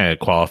 but that kind of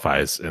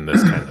qualifies in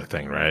this kind of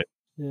thing, right?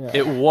 Yeah.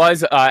 It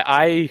was.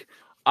 I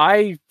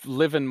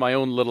live in my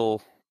own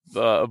little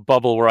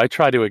bubble where I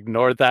try to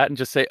ignore that and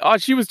just say, "Oh,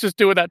 she was just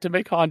doing that to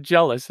make Han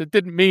jealous. It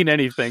didn't mean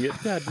anything. It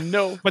had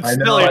no." But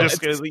still,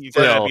 you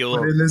gotta be a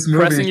little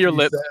pressing your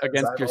lips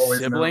against your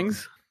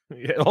siblings.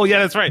 Yeah. Oh yeah,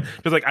 that's right.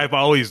 Because like I've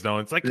always known.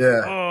 It's like,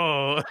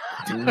 oh,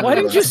 why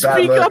didn't you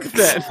speak up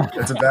then?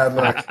 It's a bad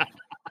look.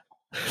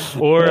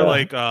 Or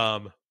like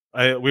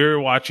we were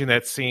watching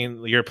that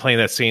scene. You're playing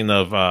that scene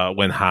of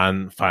when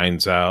Han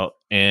finds out,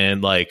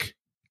 and like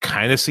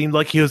kind of seemed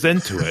like he was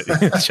into it.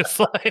 It's just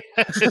like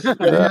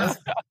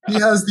he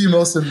has the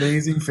most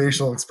amazing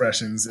facial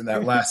expressions in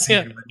that last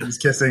scene when he's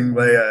kissing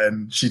Leia,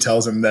 and she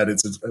tells him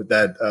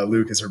that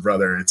Luke is her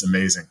brother. It's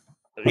amazing.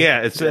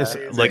 Yeah, it's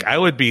like I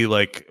would be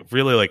like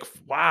really like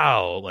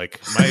wow, like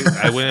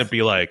I wouldn't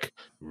be like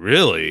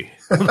really.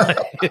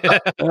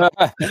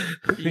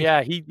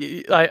 Yeah,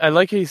 I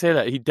like how you say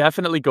that. He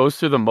definitely goes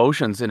through the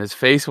motions in his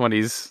face when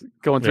he's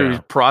going through.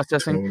 He's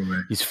processing.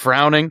 Totally. He's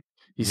frowning.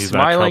 He's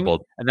smiling,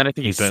 and then I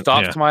think he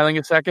stops smiling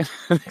a second.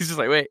 He's just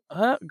like, "Wait,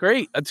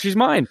 great, she's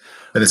mine."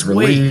 And it's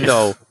relief. Wait,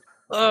 though.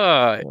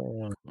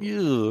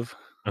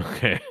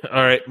 Okay,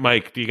 all right,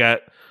 Mike.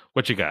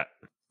 What you got?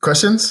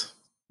 Questions?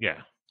 Yeah.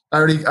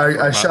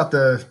 I shot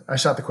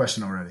the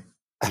question already.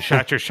 You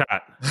shot your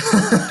shot.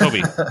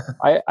 Toby.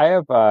 I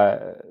have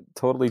a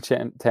totally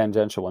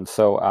tangential one.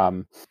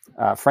 So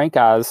Frank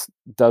Oz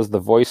does the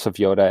voice of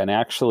Yoda, and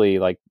actually,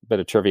 like, bit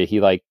of trivia,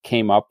 he like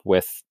came up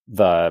with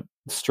the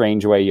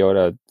strange way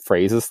Yoda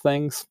phrases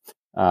things.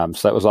 So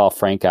that was all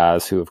Frank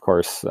Oz, who of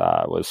course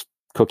was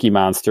Cookie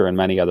Monster and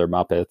many other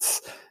Muppets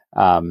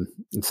and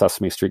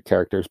Sesame Street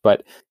characters.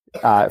 But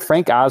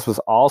Frank Oz was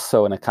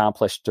also an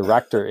accomplished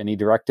director, and he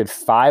directed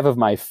 5 of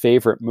my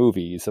favorite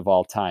movies of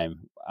all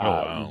time.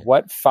 Wow.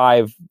 What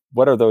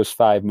are those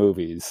 5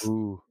 movies?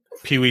 Ooh.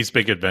 Pee-wee's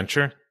Big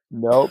Adventure?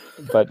 Nope,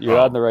 but you're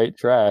on the right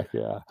track.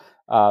 Yeah.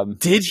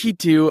 Did he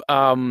do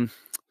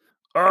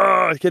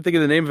I can't think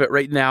of the name of it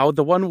right now.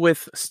 The one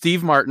with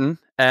Steve Martin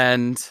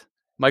and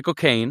Michael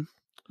Caine.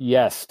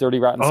 Yes, Dirty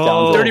Rotten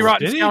Scoundrels. Dirty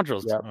Rotten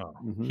Scoundrels. Yep.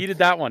 Mm-hmm. He did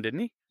that one,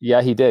 didn't he?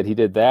 Yeah, he did. He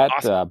did that.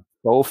 Awesome.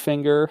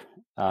 Bowfinger,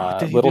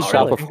 Little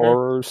Shop of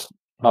Horrors,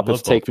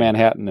 Muppets Take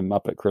Manhattan, and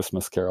Muppet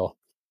Christmas Carol.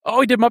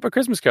 Oh, he did Muppet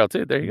Christmas Carol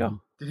too. There you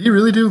go. Did he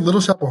really do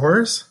Little Shop of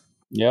Horrors?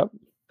 Yep.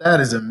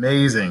 That is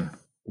amazing.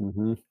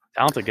 Mm-hmm.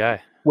 Talented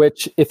guy.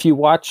 Which, if you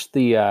watch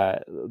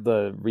the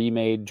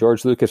remade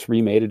George Lucas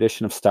remade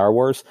edition of Star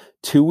Wars,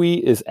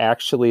 Tui is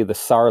actually the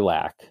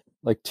Sarlacc.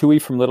 Like Tui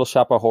from Little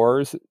Shop of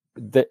Horrors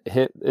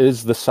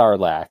is the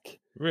Sarlacc.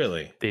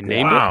 Really? They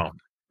named it?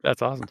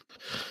 That's awesome.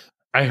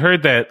 I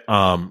heard that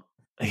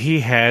he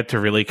had to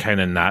really kind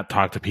of not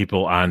talk to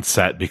people on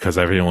set because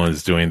everyone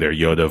was doing their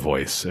Yoda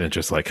voice and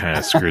just like kind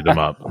of screwed them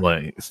up.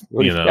 Like,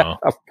 you know, yeah,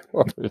 of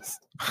course.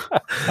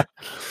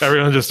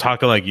 Everyone just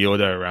talking like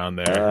Yoda around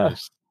there.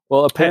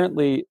 Well,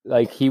 apparently,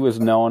 like he was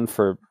known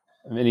for.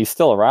 I mean, he's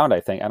still around. I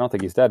think. I don't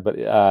think he's dead, but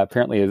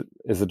apparently,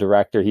 as a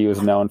director, he was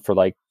known for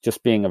like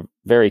just being a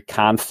very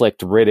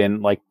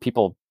conflict-ridden, like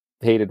people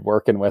hated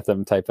working with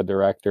him type of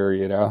director.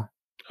 You know.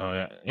 Oh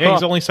yeah, yeah.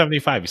 He's only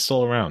 75. He's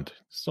still around.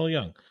 Still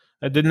young.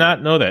 I did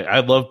not know that. I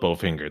love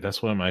Bowfinger.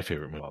 That's one of my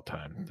favorite movies of all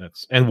time.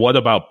 And What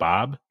About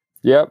Bob?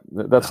 Yep,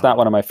 that's not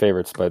one of my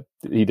favorites, but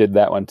he did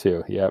that one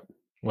too. Yep.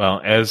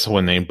 Well, as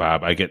one named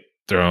Bob, I get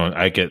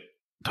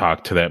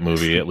talked to that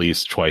movie at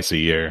least twice a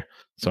year,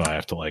 so I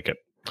have to like it.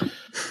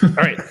 All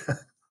right,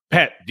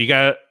 Pat, you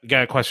got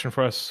a question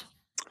for us?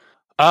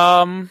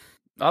 I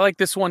like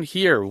this one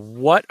here.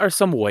 What are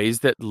some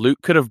ways that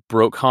Luke could have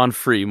broke Han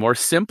free more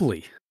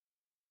simply?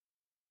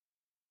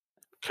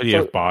 Could he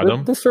have bought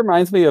him? This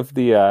reminds me of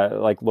the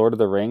like Lord of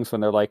the Rings when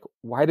they're like,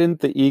 why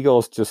didn't the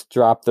eagles just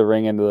drop the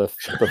ring into the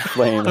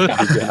flame at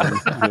the beginning?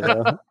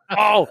 You know?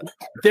 Oh,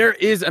 there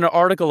is an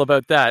article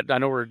about that. I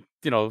know we're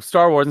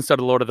Star Wars instead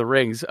of Lord of the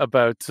Rings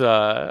about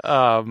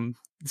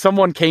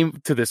someone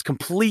came to this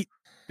complete.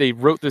 They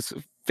wrote this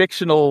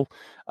fictional,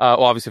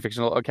 obviously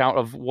fictional account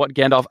of what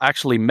Gandalf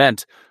actually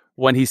meant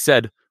when he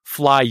said,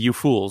 "Fly, you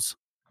fools."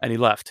 and he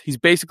left. He's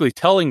basically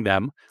telling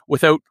them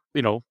without,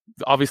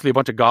 obviously a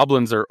bunch of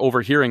goblins are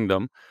overhearing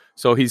them.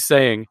 So he's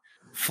saying,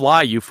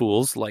 fly, you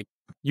fools. Like,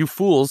 you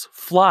fools,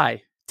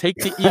 fly. Take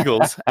the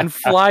eagles and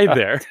fly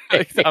there.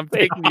 I'm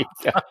taking the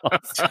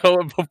eagles.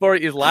 So before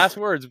his last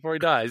words before he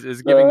dies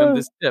is giving them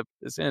this tip,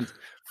 this hint.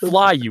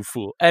 Fly, you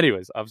fool.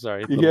 Anyways, I'm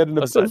sorry. He had an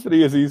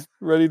epiphany as he's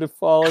ready to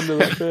fall into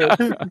the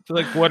pit. It's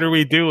like, what are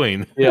we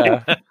doing?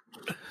 Yeah.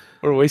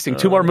 We're wasting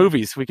 2 more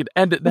movies. We could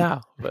end it now.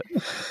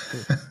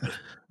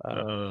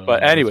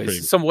 But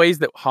anyways, some ways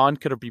that Han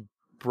could be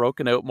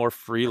broken out more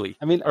freely.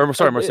 I mean, more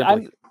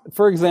simply.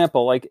 For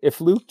example, like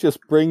if Luke just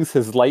brings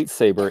his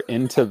lightsaber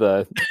into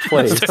the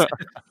place,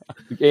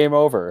 game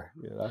over.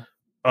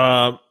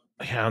 I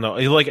don't know.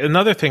 Like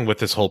another thing with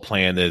this whole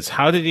plan is,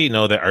 how did he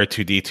know that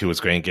R2D2 was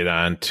going to get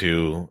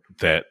onto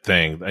that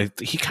thing?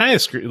 He kind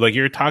of like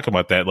you're talking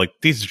about that. Like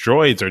these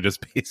droids are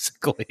just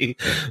basically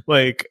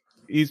like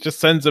he just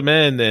sends them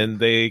in, and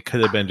they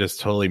could have been just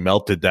totally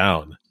melted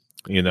down.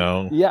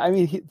 Yeah, I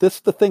mean, this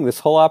is the thing. This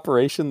whole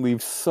operation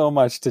leaves so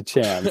much to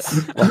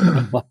chance.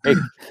 A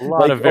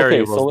lot of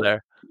variables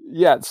there.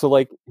 Yeah, so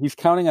like he's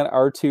counting on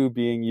R2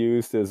 being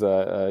used as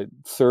a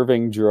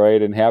serving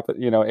droid and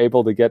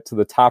able to get to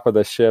the top of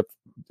the ship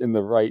in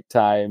the right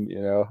time.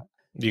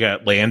 You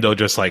got Lando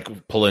just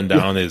like pulling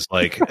down his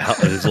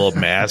his little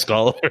mask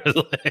all over his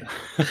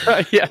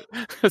leg. Yeah,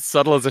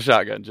 subtle as a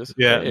shotgun. Just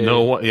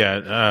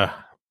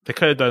they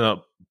could have done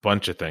a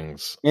bunch of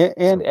things.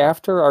 And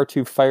after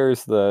R2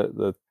 fires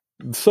the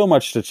so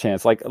much to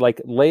chance, like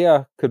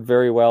Leia could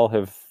very well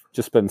have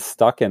just been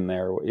stuck in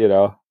there,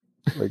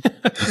 like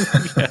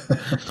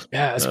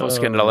I suppose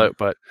to get it all out.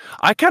 But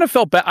I kind of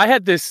felt bad. I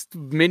had this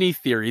mini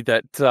theory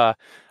that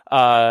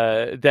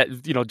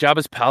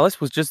Jabba's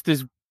palace was just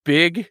this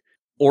big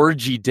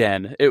orgy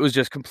den. It was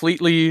just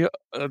completely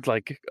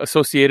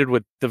associated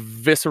with the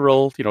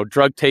visceral,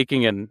 drug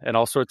taking and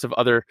all sorts of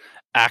other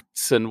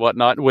acts and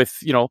whatnot, with,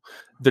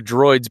 the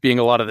droids being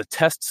a lot of the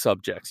test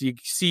subjects. You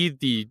see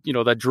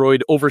that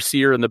droid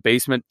overseer in the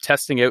basement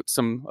testing out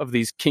some of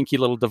these kinky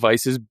little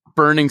devices,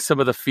 burning some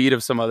of the feet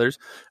of some others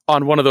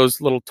on one of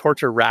those little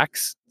torture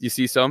racks. You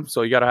see some,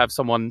 so you got to have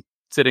someone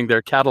sitting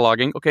there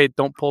cataloging. Okay,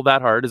 don't pull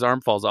that hard, his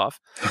arm falls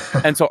off.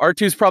 And so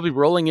R2's probably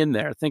rolling in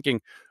there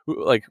thinking,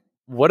 like,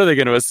 what are they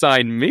going to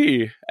assign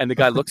me? And the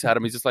guy looks at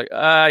him. He's just like,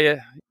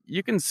 yeah,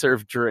 you can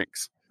serve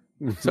drinks.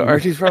 So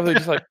R2's probably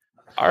just like,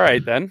 all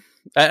right, then.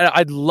 And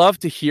I'd love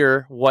to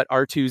hear what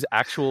R2's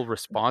actual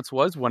response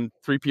was when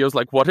 3PO's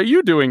like, what are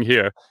you doing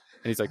here?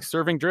 And he's like,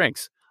 serving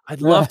drinks.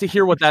 I'd love to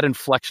hear what that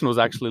inflection was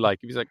actually like.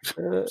 He's like,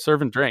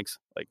 serving drinks.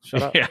 Like,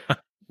 shut up. Yeah.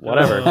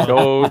 Whatever.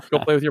 Go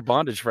play with your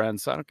bondage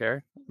friends. I don't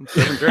care. I'm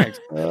serving drinks.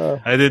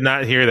 I did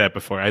not hear that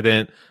before. I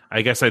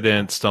guess I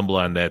didn't stumble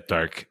on that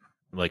dark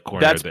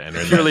corner That's of the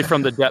internet. Purely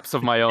from the depths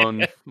of my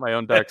own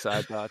dark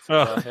side thoughts.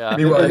 Yeah.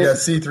 Meanwhile, I got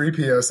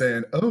C-3PO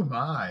saying, "Oh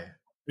my."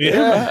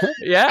 Yeah.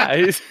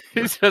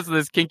 He's just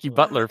this kinky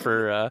butler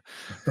for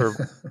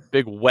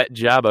big wet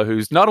Jabba,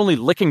 who's not only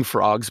licking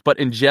frogs but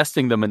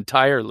ingesting them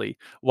entirely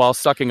while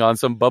sucking on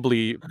some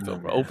bubbly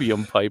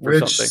opium pipe or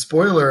something.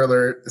 Spoiler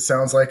alert,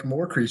 sounds like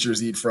more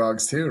creatures eat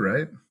frogs too,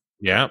 right?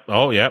 Yeah.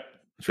 Oh, yep.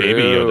 True.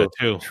 Baby Yoda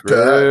too.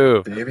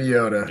 True. Baby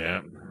Yoda. Yeah.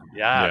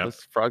 Yeah, those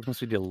frogs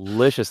must be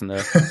delicious in the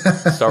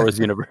Star Wars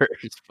universe.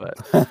 But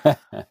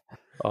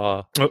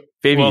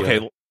baby. Well,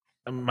 okay,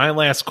 my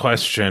last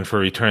question for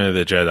Return of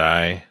the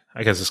Jedi,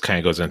 I guess this kind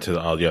of goes into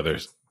all the other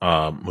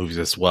movies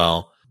as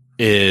well,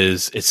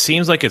 is it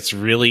seems like it's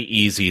really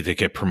easy to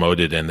get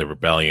promoted in the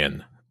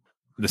Rebellion.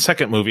 The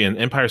second movie, in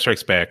Empire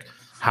Strikes Back,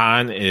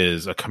 Han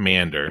is a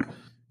commander,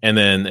 and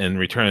then in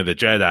Return of the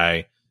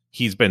Jedi,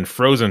 he's been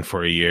frozen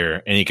for a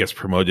year, and he gets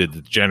promoted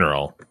to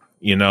general.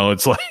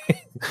 It's like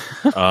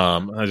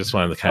I just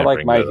wanted to kind of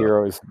bring my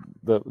heroes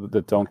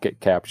that don't get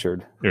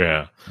captured.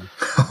 Yeah.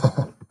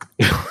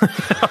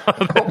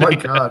 Oh my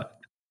god.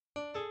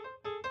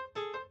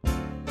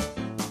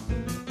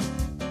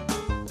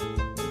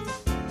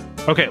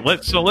 Okay,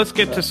 let's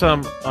get to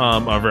some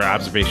of our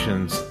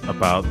observations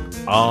about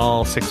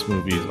all 6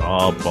 movies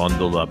all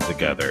bundled up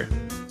together.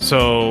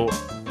 So,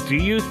 do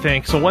you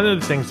think? So, one of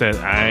the things that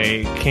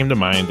I came to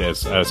mind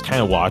as I was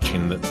kind of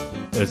watching,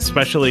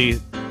 especially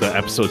the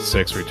Episode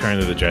 6, Return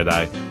of the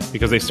Jedi,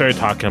 because they started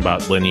talking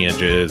about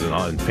lineages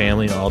and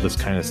family and all this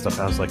kind of stuff.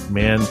 I was like,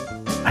 man,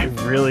 I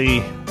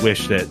really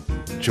wish that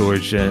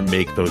George didn't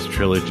make those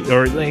trilogies,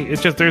 or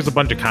it's just there's a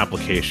bunch of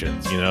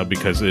complications,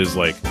 because it is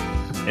like,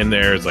 and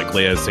there's like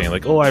Leia saying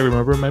like, oh, I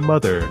remember my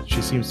mother.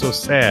 She seems so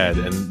sad,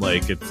 and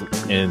like it's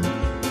in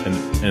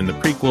the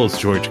prequels,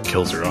 George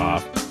kills her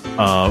off.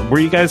 Were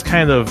you guys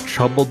kind of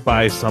troubled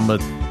by some of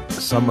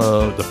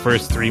the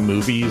first 3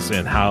 movies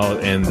and how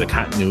and the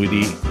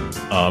continuity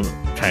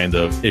kind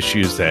of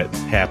issues that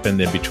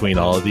happened in between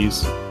all of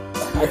these?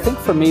 I think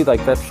for me,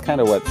 like that's kind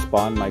of what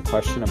spawned my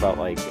question about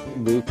like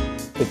Luke.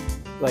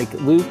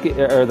 Luke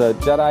or the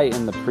Jedi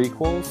in the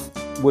prequels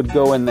would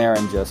go in there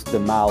and just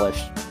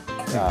demolish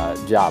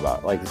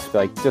Jabba. Like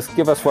just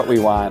give us what we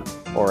want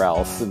or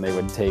else, and they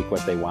would take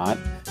what they want.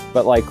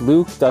 But like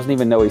Luke doesn't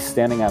even know he's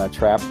standing on a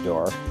trap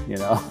door, you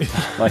know?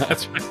 Like,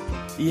 That's right.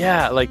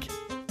 Yeah, like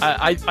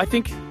I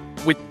think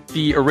with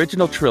the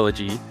original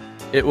trilogy,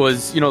 it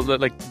was,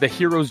 like the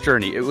hero's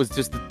journey. It was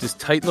just this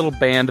tight little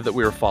band that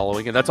we were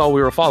following, and that's all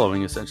we were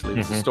following essentially. It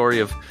was the story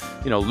of,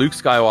 Luke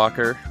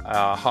Skywalker,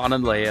 Han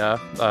and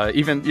Leia,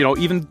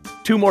 even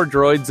two more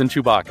droids and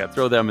Chewbacca.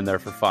 Throw them in there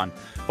for fun.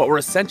 But we're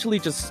essentially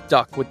just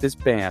stuck with this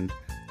band.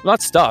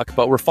 Not stuck,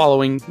 but we're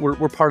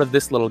part of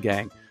this little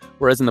gang.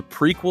 Whereas in the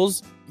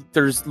prequels,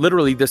 there's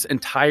literally this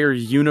entire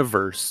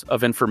universe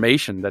of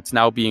information that's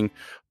now being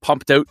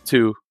pumped out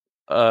to,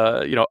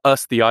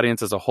 us, the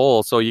audience as a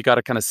whole. So you got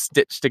to kind of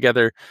stitch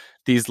together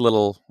these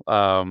little,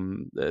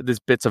 these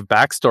bits of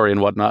backstory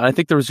and whatnot. And I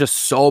think there was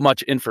just so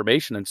much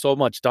information and so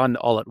much done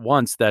all at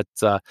once that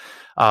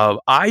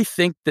I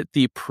think that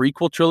the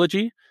prequel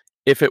trilogy,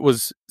 if it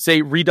was,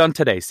 say, redone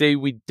today, say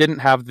we didn't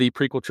have the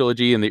prequel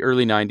trilogy in the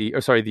early 90s,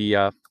 or sorry,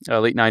 the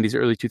late 90s,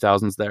 early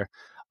 2000s there,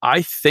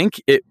 I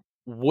think it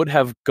would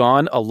have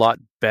gone a lot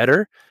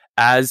better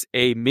as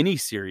a mini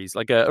series,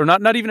 or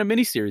not even a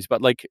mini series,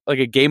 but like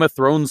a Game of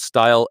Thrones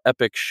style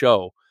epic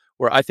show,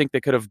 where I think they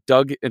could have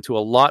dug into a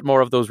lot more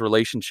of those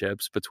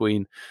relationships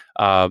between,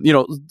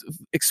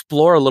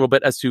 explore a little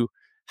bit as to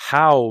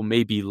how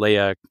maybe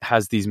Leia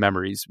has these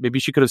memories. Maybe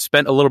she could have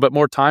spent a little bit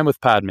more time with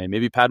Padme.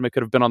 Maybe Padme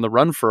could have been on the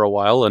run for a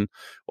while, and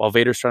while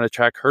Vader's trying to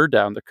track her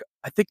down,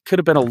 I think could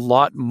have been a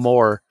lot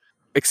more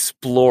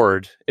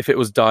explored if it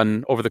was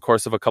done over the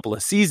course of a couple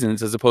of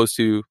seasons as opposed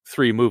to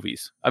 3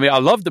 movies. I mean, I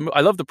love the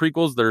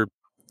prequels.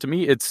 To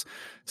me, it's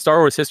Star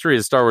Wars history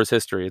is Star Wars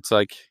history. It's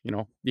like,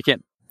 you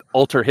can't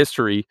alter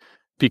history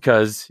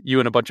because you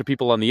and a bunch of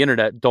people on the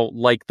internet don't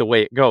like the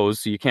way it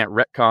goes. So you can't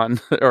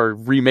retcon or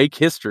remake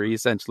history,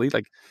 essentially.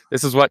 Like,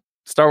 this is what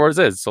Star Wars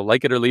is. So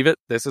like it or leave it,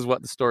 this is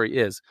what the story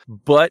is.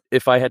 But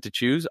if I had to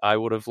choose, I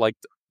would have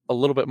liked a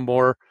little bit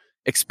more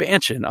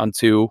expansion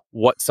onto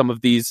what some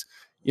of these,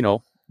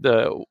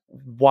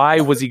 why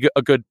was he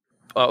a good,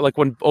 like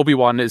when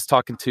Obi-Wan is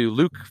talking to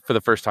Luke for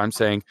the first time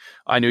saying,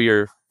 I knew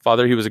your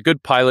father, he was a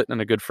good pilot and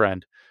a good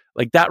friend.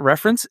 Like, that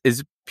reference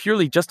is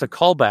purely just a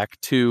callback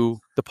to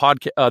the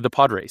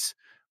pod race,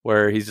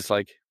 where he's just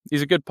like,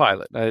 he's a good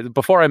pilot.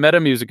 Before I met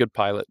him, he was a good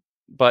pilot.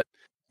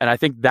 And I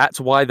think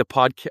that's why the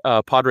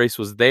pod race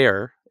was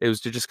there. It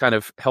was to just kind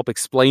of help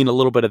explain a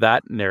little bit of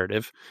that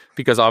narrative,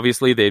 because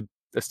obviously they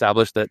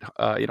established that,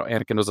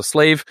 Anakin was a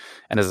slave,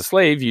 and as a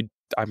slave,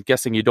 I'm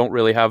guessing you don't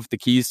really have the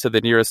keys to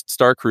the nearest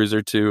Star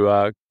Cruiser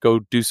to go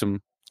do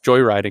some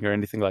joyriding or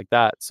anything like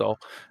that. So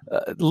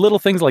little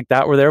things like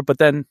that were there. But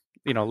then,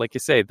 like you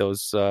say,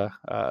 those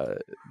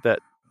that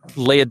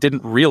Leia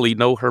didn't really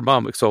know her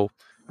mom. So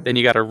then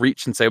you got to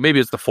reach and say, maybe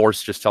it's the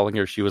Force just telling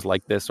her she was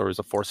like this, or it was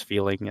a Force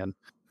feeling and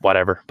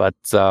whatever. But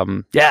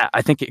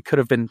I think it could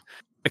have been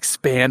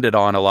expanded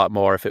on a lot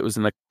more if it was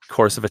in the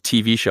course of a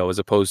TV show as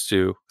opposed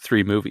to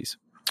 3 movies.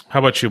 How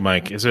about you,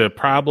 Mike? Is it a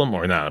problem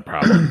or not a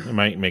problem? It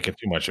might make it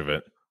too much of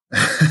it.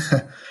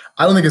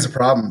 I don't think it's a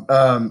problem.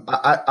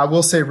 I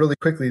will say really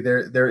quickly,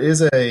 there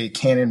is a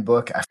canon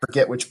book. I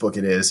forget which book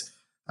it is.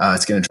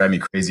 It's going to drive me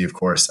crazy, of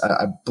course.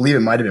 I believe it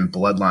might have been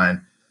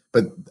Bloodline.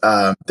 But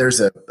there's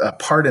a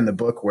part in the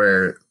book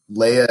where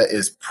Leia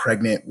is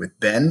pregnant with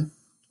Ben,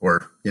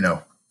 or,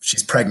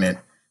 she's pregnant,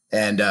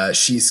 and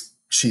she's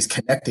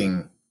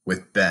connecting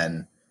with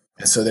Ben.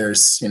 And so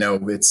there's,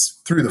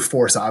 it's through the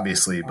Force,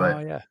 obviously,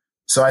 but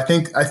so I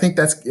think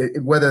that's,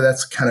 whether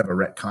that's kind of a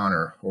retcon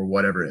or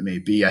whatever it may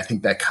be, I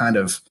think that kind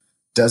of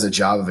does a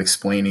job of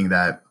explaining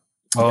that.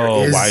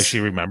 Why she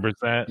remembers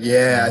that?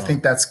 Yeah, I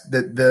think that's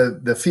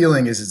the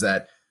feeling is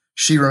that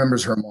she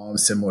remembers her mom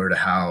similar to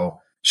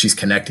how she's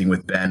connecting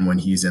with Ben when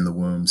he's in the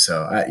womb.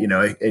 So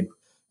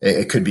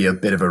it could be a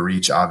bit of a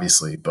reach,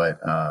 obviously, but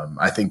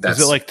I think that's.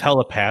 Is it like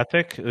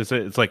telepathic?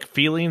 It's like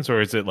feelings,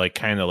 or is it like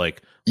kind of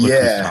like look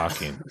who's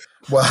talking?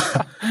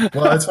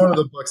 well, it's one of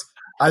the books.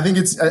 I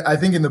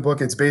think in the book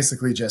it's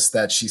basically just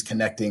that she's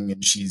connecting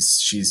and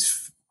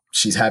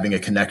she's having a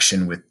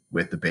connection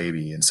with the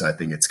baby, and so I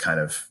think it's kind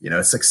of,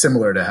 it's like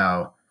similar to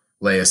how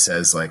Leia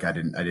says, like, I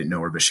didn't know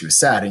her, but she was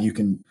sad. And you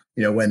can,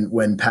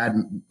 when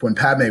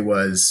Padme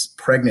was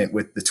pregnant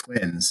with the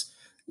twins,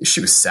 she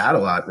was sad a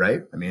lot,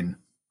 right? I mean,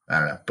 I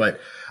don't know, but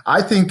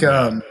I think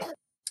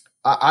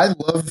I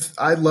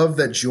love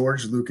that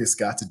George Lucas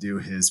got to do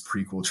his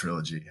prequel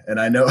trilogy, and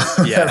I know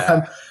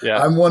that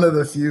I'm one of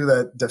the few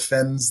that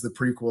defends the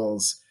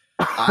prequels.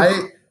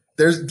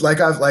 There's like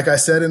I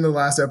said in the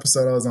last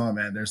episode I was on,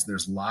 man,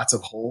 there's lots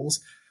of holes,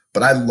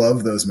 but I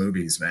love those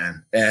movies,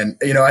 man. And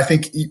I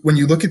think when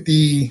you look at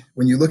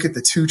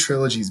the 2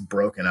 trilogies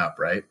broken up,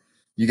 right?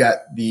 You got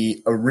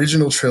the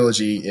original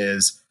trilogy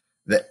is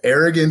the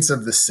arrogance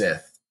of the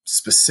Sith,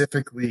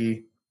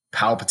 specifically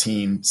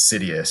Palpatine,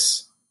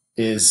 Sidious,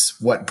 is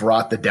what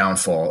brought the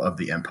downfall of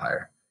the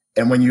Empire.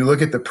 And when you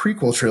look at the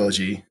prequel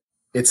trilogy,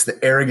 it's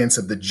the arrogance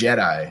of the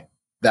Jedi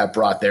that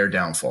brought their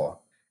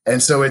downfall.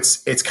 And so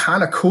it's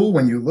kind of cool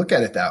when you look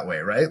at it that way,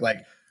 right?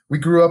 Like, we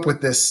grew up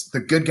with this,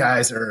 the good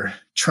guys are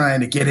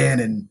trying to get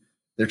in and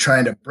they're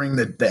trying to bring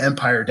the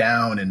Empire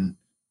down, and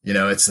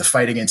It's the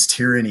fight against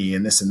tyranny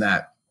and this and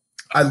that.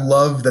 I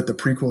love that the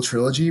prequel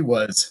trilogy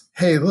was,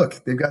 hey,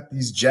 look, they've got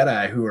these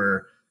Jedi who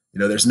are,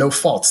 there's no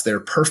faults.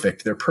 They're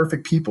perfect. They're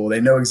perfect people. They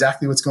know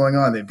exactly what's going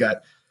on. They've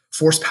got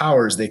force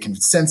powers. They can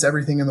sense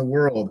everything in the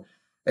world.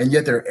 And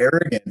yet their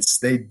arrogance,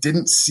 they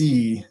didn't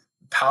see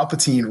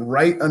Palpatine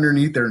right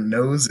underneath their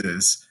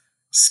noses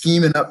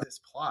scheming up this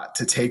plot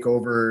to take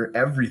over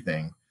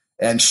everything.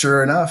 And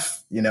sure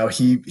enough,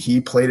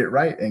 he played it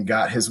right and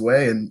got his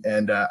way.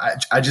 And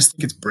I just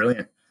think it's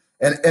brilliant.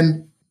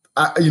 And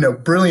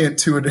brilliant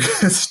to a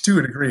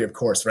degree, of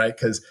course, right?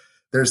 Because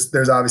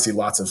there's obviously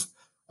lots of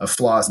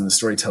flaws in the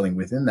storytelling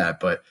within that.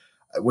 But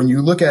when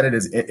you look at it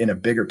as in a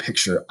bigger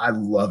picture, I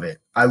love it.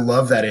 I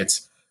love that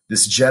it's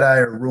this Jedi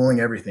are ruling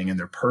everything and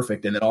they're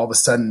perfect. And then all of a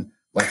sudden,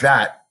 like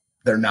that,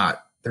 they're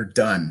not. They're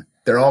done.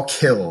 They're all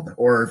killed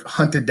or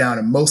hunted down,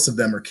 and most of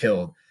them are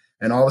killed.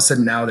 And all of a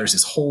sudden now there's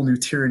this whole new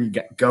tyranny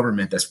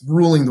government that's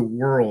ruling the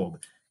world.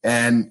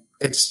 And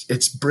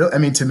it's brilliant. I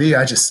mean, to me,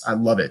 I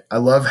love it. I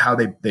love how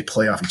they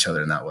play off each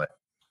other in that way.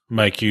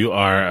 Mike, you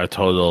are a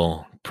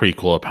total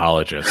prequel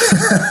apologist.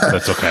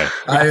 That's okay.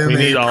 We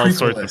need all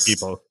sorts of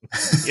people.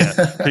 Yeah,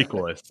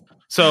 prequelist.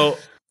 So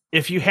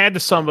if you had to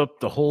sum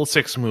up the whole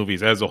 6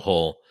 movies as a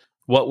whole,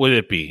 what would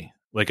it be?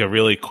 Like a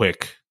really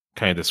quick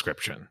kind of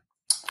description.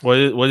 What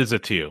is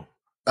it to you?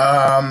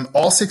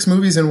 All 6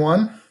 movies in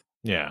one?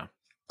 Yeah.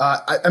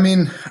 I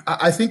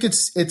think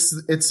it's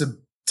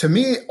to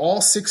me,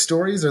 all 6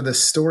 stories are the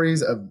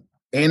stories of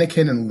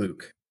Anakin and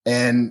Luke.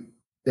 And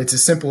it's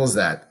as simple as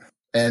that.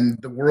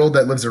 And the world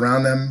that lives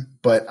around them.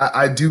 But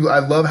I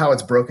love how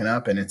it's broken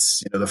up. And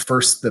it's,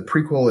 the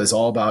prequel is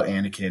all about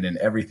Anakin and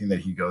everything that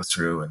he goes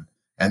through.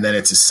 And then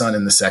it's his son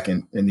in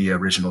the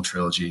original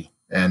trilogy,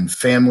 and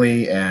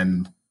family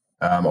and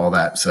all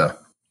that. So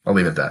I'll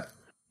leave it at that.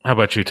 How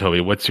about you,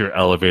 Toby? What's your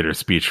elevator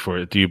speech for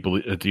it? Do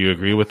you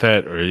agree with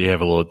that, or do you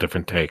have a little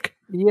different take?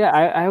 Yeah,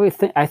 I always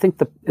think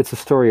it's a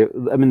story.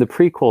 I mean, the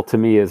prequel to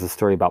me is a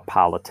story about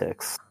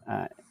politics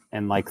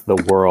and like the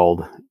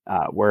world,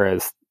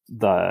 whereas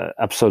the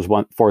episodes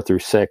 4 through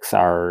 6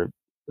 are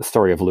the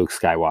story of Luke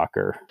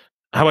Skywalker.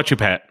 How about you,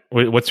 Pat?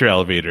 What's your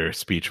elevator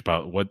speech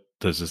about? What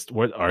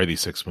are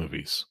these 6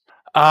 movies?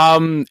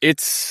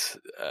 It's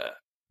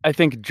I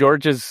think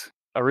George's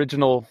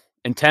original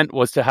intent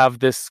was to have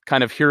this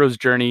kind of hero's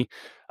journey,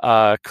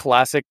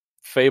 classic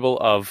fable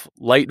of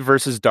light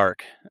versus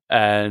dark.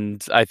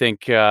 And I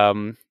think,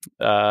 I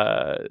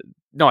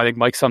think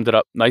Mike summed it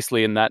up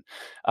nicely in that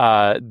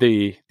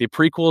the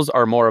prequels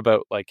are more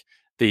about like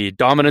the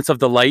dominance of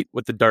the light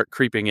with the dark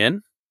creeping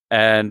in,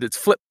 and it's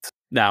flipped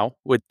now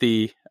with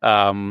the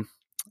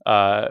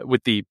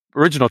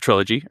original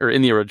trilogy, or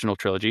in the original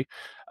trilogy,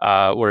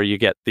 where you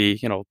get the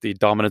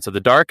dominance of the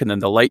dark and then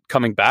the light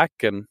coming back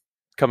and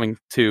coming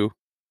to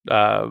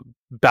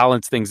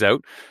balance things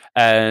out.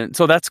 And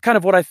so that's kind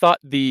of what I thought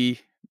the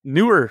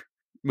newer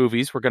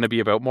movies were going to be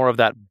about, more of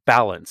that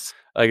balance.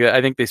 Like,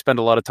 I think they spend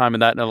a lot of time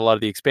in that, and a lot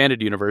of the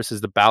expanded universe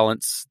is the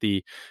balance,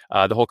 the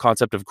whole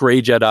concept of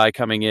gray Jedi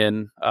coming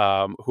in,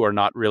 who are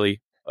not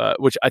really,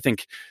 which I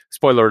think,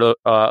 spoiler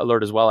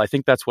alert as well, I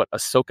think that's what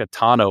Ahsoka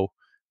Tano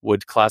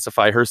would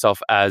classify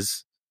herself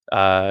as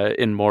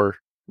in more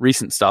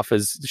recent stuff,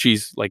 as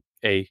she's like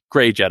a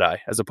gray Jedi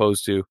as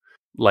opposed to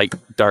light,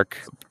 dark,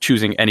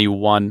 choosing any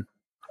one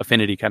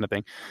affinity kind of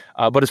thing.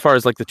 But as far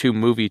as like the 2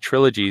 movie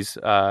trilogies,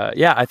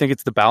 I think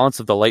it's the balance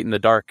of the light and the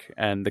dark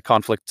and the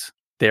conflict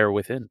there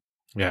within.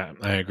 Yeah,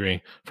 I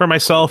agree. For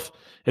myself,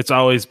 it's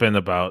always been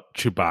about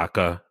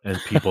Chewbacca and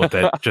people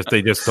that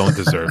they just don't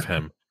deserve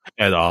him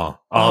at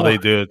all. All they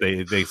do,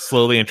 they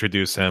slowly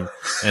introduce him,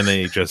 and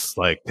they just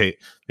like they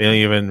don't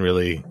even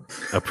really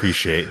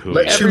appreciate who he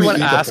is.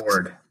 Everyone asks.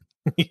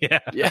 Yeah,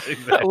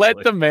 exactly.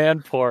 Let the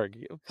man porg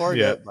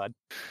it, bud.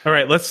 All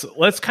right,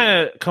 let's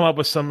kind of come up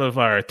with some of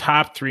our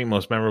top 3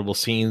 most memorable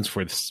scenes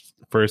for the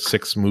first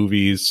 6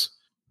 movies.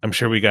 I'm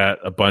sure we got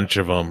a bunch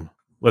of them.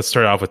 Let's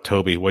start off with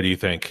Toby. What do you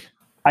think?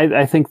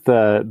 I think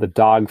the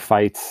dog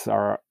fights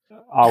are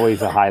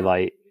always a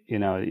highlight.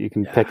 You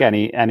can pick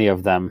any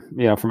of them,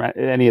 from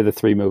any of the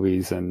 3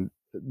 movies, and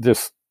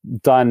just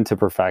done to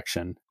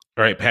perfection.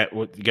 All right, Pat,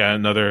 you got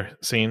another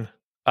scene?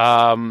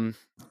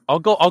 I'll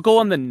go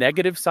on the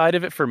negative side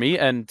of it for me,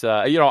 and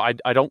I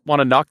don't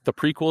want to knock the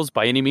prequels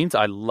by any means.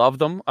 I love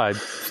them. I'm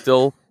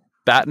still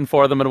batting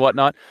for them and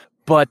whatnot.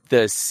 But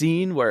the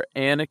scene where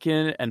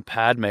Anakin and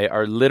Padme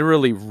are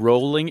literally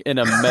rolling in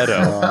a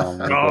meadow.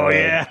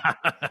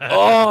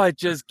 It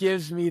just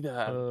gives me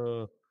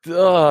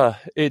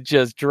it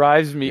just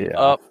drives me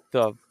up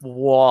the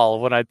wall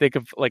when I think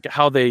of like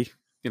how they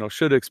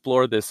should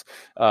explore this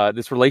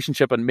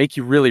relationship and make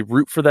you really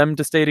root for them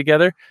to stay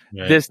together.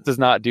 Right. This does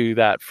not do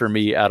that for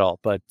me at all.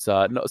 But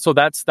no, so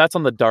that's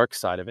on the dark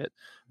side of it.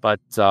 But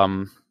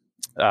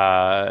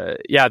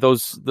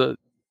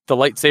the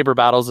lightsaber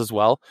battles as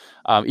well.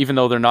 Even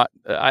though they're not,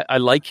 I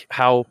like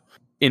how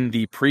in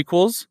the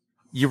prequels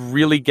you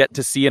really get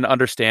to see and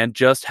understand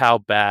just how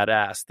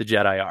badass the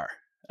Jedi are,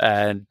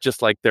 and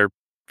just like their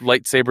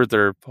lightsaber,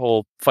 their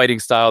whole fighting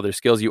style, their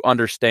skills, you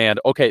understand,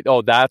 okay,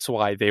 oh, that's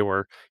why they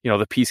were,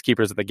 the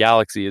peacekeepers of the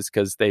galaxy, is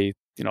because they,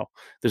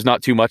 there's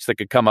not too much that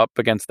could come up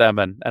against them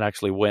and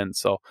actually win.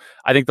 So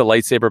I think the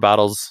lightsaber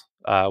battles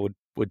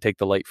would take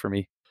the light for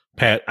me.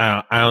 Pat,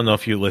 I don't know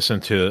if you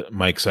listened to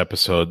Mike's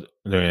episode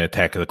during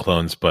Attack of the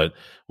Clones, but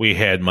we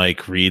had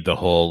Mike read the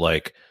whole,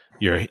 like,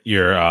 your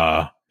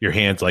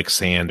hands like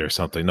sand or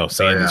something. No,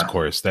 sand is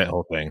coarse, that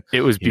whole thing.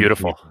 It was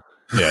beautiful.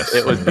 Yes,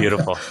 it was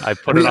beautiful. I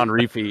put it on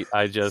repeat.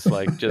 I just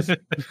I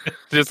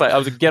was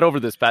like, get over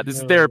this, Pat. This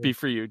is therapy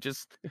for you.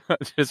 Just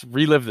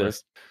relive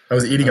this. I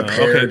was eating a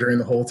pear during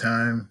the whole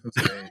time. It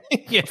was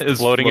great. Yeah, it was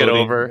floating it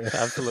over.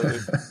 Absolutely.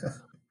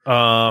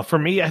 For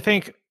me, I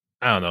think,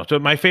 I don't know. So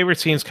my favorite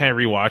scene is kind of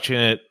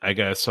rewatching it, I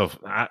guess. So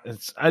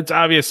it's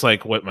obvious,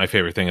 like, what my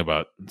favorite thing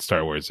about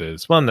Star Wars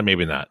is. Well,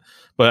 maybe not,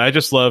 but I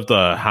just love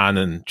the Han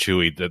and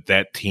Chewie,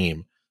 that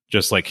team.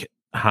 Just like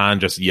Han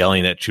just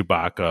yelling at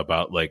Chewbacca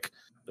about, like,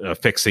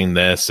 fixing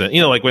this, and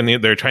like when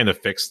they're trying to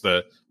fix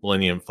the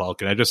Millennium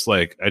Falcon. I just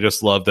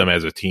love them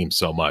as a team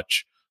so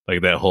much.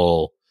 Like that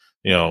whole,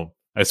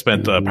 I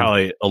spent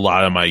probably a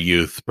lot of my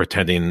youth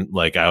pretending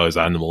like I was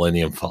on the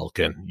Millennium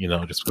Falcon,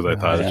 just because I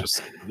thought it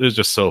was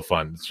just so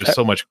fun. It's just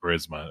so much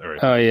charisma.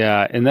 Oh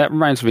yeah, and that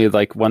reminds me of,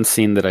 like, one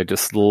scene that I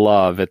just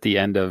love at the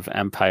end of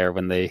Empire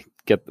when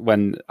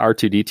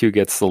R2-D2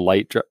 gets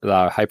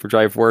the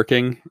hyperdrive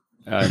working.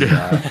 And,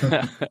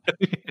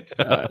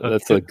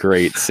 that's a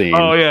great scene.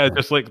 Oh yeah,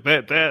 just like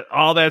that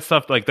all that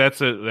stuff. Like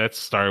that's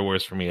Star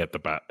Wars for me at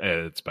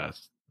its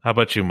best. How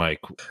about you,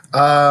 Mike?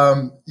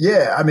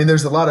 Yeah, I mean,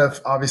 there's a lot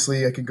of,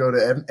 obviously I could go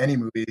to any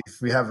movie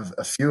if we have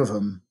a few of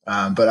them.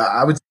 But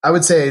I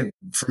would say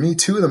for me,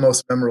 two of the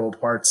most memorable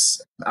parts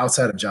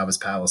outside of Jabba's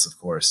palace, of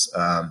course.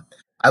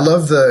 I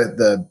love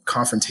the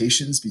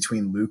confrontations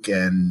between Luke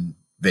and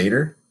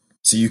Vader.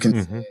 So you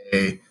can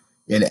say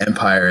in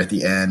Empire at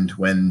the end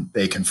when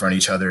they confront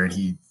each other and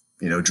he,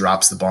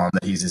 drops the bomb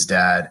that he's his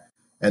dad.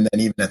 And then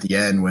even at the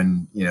end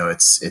when,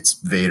 it's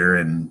Vader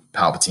and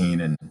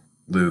Palpatine and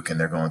Luke and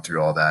they're going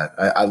through all that.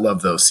 I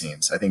love those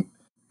scenes. I think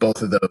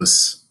both of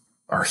those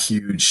are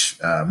huge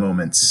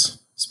moments,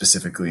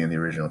 specifically in the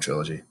original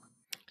trilogy.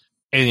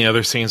 Any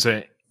other scenes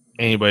that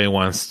anybody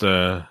wants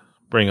to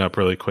bring up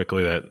really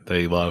quickly that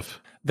they love?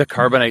 The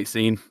carbonite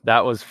scene,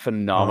 that was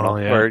phenomenal. Oh,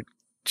 yeah. Where,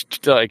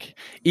 like,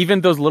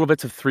 even those little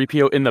bits of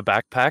 3PO in the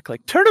backpack,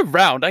 like, turn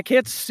around, I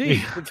can't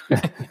see.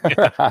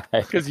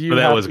 Because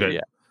that was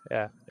good.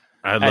 Yeah.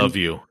 I love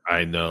you.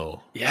 I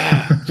know.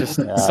 Yeah. Just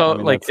it's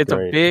great.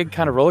 A big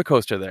kind of roller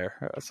coaster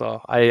there.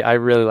 So I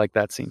really like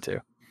that scene too.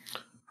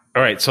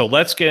 All right, so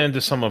let's get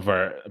into some of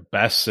our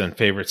best and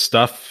favorite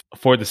stuff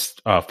for this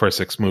first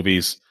 6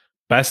 movies.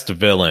 Best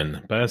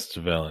villain.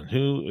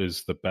 Who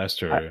is the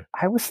best?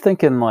 I was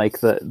thinking like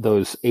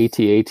those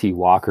AT-AT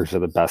walkers are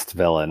the best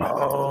villain.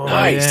 Oh,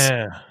 nice.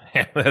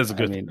 Yeah, that's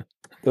good. I mean,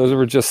 those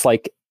were just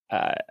like,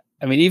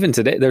 even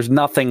today, there's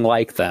nothing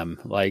like them.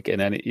 Like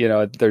in any,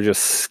 they're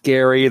just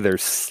scary. They're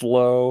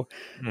slow.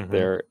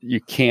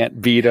 You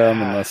can't beat them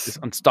unless this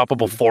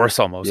unstoppable force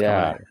almost.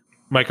 Yeah.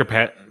 Mike or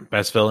Pat,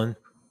 best villain.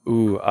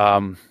 Ooh,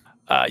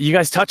 you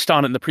guys touched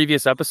on it in the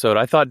previous episode.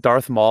 I thought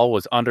Darth Maul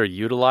was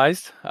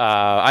underutilized.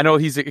 I know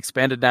he's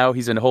expanded now.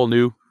 He's a whole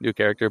new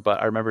character, but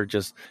I remember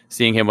just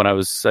seeing him when I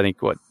was, I think,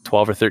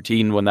 12 or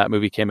 13 when that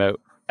movie came out,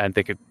 and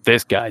thinking,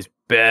 this guy's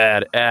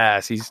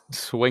badass. He's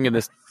swinging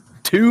this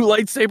 2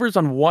 lightsabers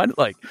on one.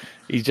 Like,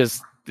 he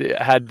just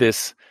had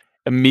this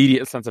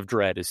immediate sense of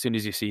dread as soon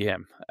as you see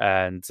him.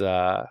 And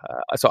so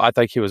I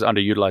think he was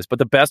underutilized. But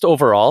the best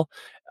overall,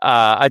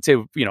 I'd say,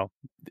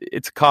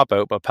 it's a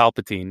cop-out, but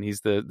Palpatine.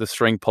 He's the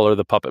string puller,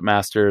 the puppet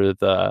master,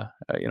 the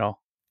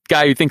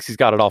guy who thinks he's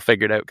got it all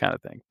figured out kind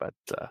of thing. But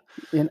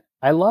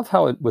I love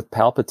how with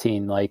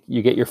Palpatine, like,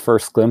 you get your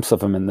first glimpse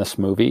of him in this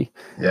movie.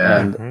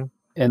 Yeah.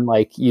 And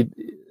like,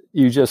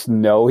 you just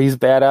know he's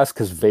badass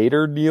because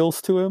Vader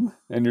kneels to him,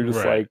 and you're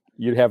just like,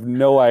 you'd have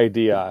no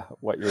idea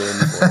what you're in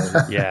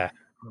for. Yeah.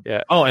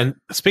 Oh, and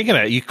speaking of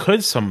that, you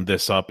could sum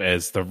this up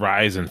as the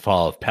rise and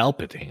fall of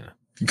Palpatine.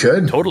 You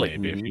could totally,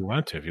 maybe, if you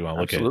want to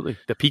look at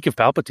the peak of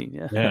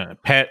Palpatine. Yeah.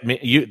 Pat,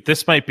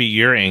 this might be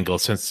your angle,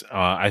 since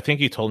I think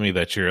you told me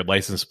that your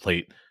license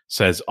plate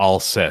says all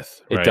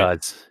Sith. Right?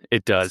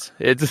 It does.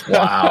 It's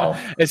wow.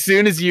 As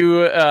soon as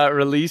you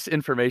release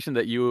information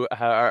that you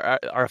are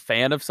a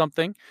fan of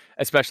something,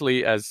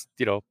 especially as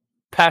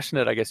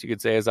passionate, I guess you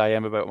could say, as I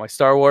am about my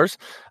Star Wars.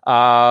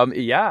 My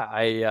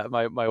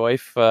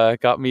wife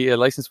got me a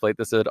license plate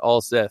that said all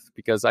Sith,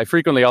 because I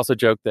frequently also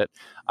joke that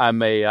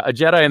I'm a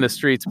Jedi in the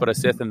streets, but a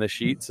Sith in the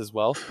sheets as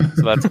well.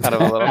 So that's kind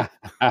of a little.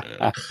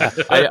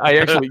 I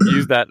actually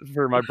used that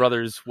for my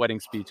brother's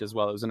wedding speech as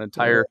well. It was an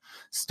entire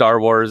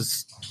Star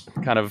Wars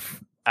kind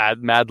of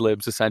Mad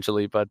Libs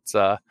essentially, but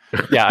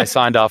I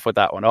signed off with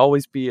that one.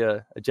 Always be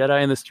a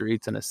Jedi in the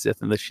streets and a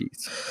Sith in the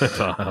sheets. That's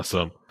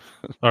awesome.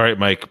 All right,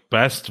 Mike,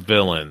 best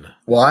villain.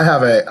 Well, I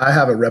have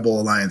a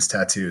Rebel Alliance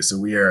tattoo, so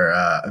we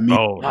are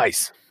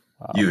nice.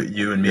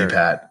 You and me,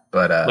 Pat.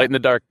 But light in the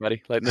dark,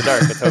 buddy. Light in the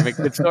dark. That's how I make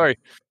a good story.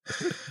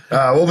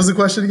 What was the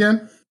question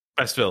again?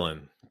 Best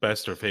villain.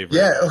 best or favorite.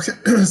 Yeah.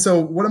 Okay. So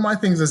one of my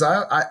things is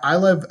I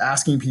love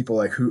asking people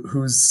like who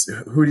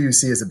do you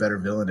see as a better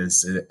villain?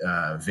 Is it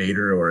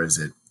Vader or is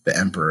it the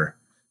Emperor?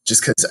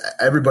 Just because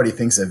everybody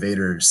thinks that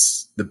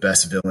Vader's the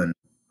best villain,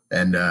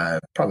 and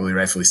probably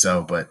rightfully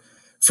so. But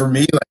for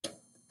me, like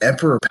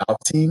Emperor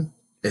Palpatine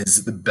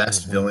is the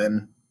best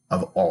villain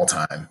of all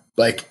time.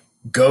 Like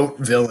GOAT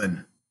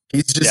villain.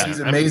 He's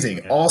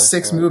amazing. All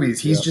 6 movies,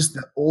 he's just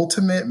the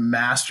ultimate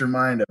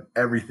mastermind of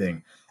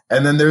everything.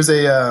 And then there's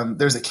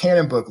a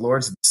canon book,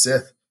 Lords of the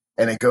Sith,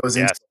 and it goes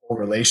into the whole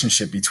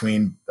relationship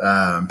between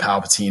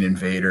Palpatine and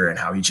Vader and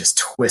how he just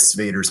twists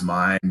Vader's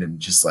mind, and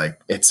just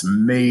like it's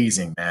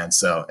amazing, man.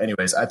 So,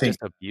 anyways, I think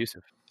just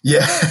abusive.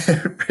 Yeah,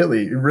 it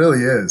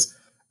really is.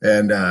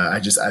 And I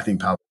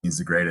think Palpatine's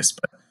the greatest.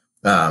 But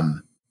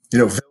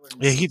villains.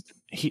 Yeah,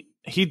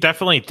 he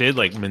definitely did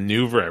like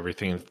maneuver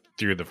everything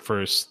through the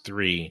first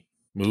 3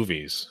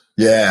 movies.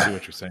 Yeah, I see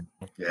what you're saying.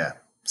 Yeah.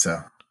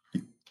 So,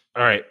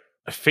 all right.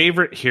 A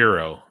favorite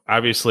hero?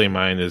 Obviously,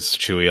 mine is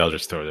Chewie. I'll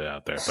just throw that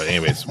out there. But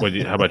anyways,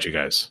 how about you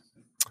guys?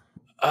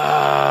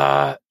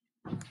 I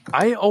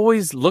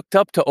always looked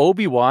up to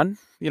Obi-Wan.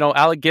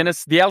 Alec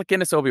Guinness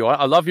Obi-Wan.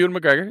 I love Ewan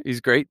McGregor. He's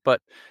great,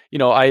 but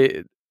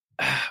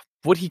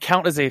would he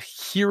count as a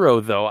hero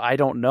though? I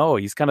don't know.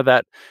 He's kind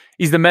of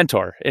he's the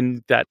mentor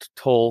in that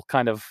whole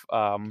kind of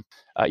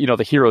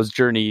the hero's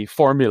journey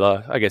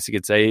formula, I guess you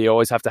could say. You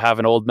always have to have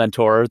an old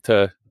mentor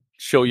to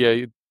show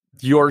you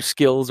your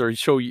skills or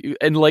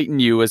enlighten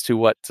you as to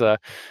what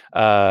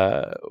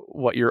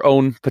your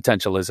own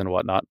potential is and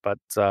whatnot. But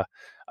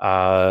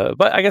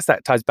I guess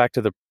that ties back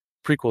to the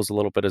prequels a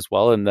little bit as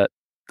well, in that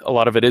a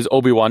lot of it is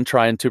Obi-Wan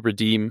trying to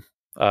redeem,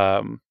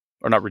 or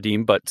not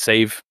redeem, but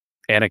save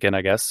Anakin,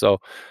 I guess. So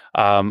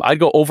I'd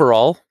go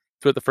overall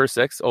through the first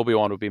 6.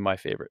 Obi-Wan would be my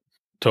favorite.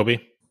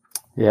 Toby?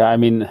 Yeah, I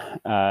mean,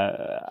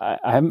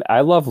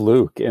 I love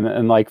Luke,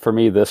 and like for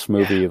me, this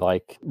movie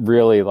like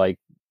really like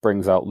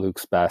brings out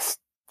Luke's best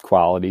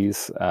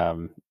qualities,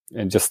 and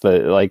just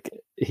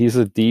he's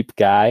a deep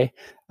guy,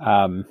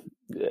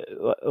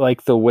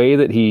 like the way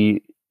that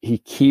he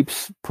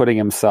keeps putting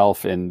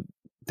himself in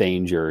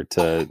danger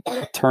to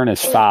turn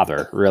his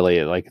father,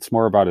 really, like it's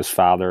more about his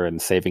father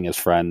and saving his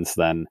friends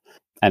than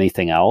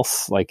anything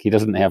else. Like he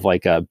doesn't have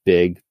like a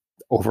big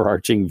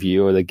overarching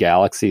view of the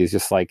galaxy. He's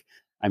just like,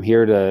 I'm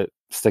here to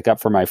stick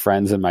up for my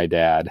friends and my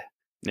dad.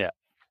 Yeah.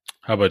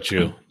 How about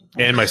you?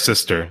 And my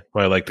sister, who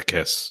I like to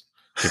kiss.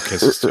 Give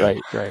kisses to.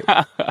 Right.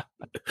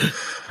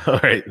 All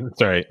right.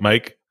 Sorry,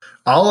 Mike.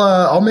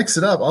 I'll mix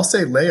it up. I'll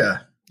say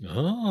Leia.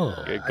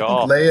 Oh, good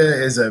call.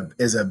 Leia is a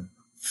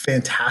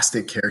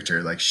fantastic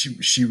character. Like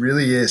she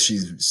really is.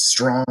 She's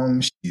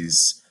strong.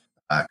 She's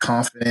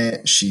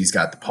confident. She's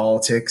got the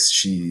politics.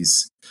 She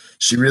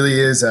really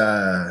is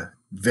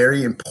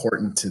very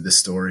important to the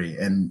story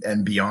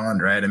and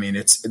beyond. Right. I mean,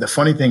 it's the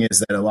funny thing is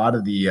that a lot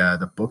of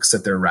the books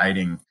that they're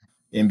writing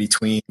in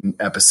between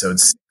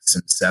episodes 6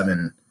 and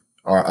 7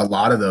 a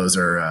lot of those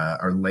are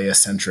Leia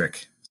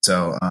centric.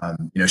 So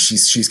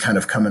she's kind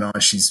of coming on.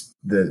 She's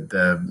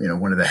the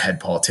one of the head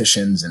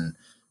politicians, and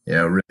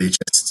really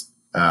just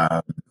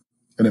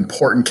an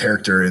important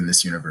character in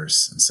this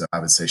universe. And so I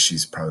would say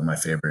she's probably my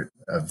favorite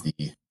of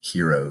the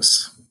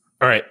heroes.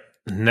 All right,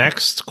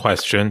 next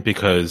question,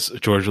 because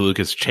George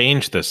Lucas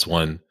changed this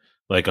one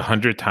like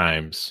 100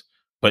 times,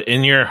 but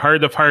in your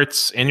heart of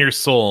hearts, in your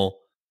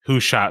soul, who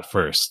shot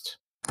first?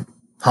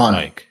 Han.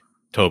 Mike.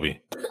 Toby.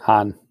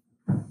 Han.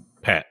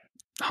 Pat.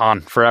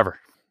 Han, forever.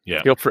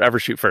 Yeah. He'll forever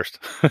shoot first.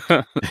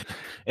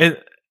 And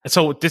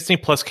so Disney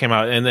Plus came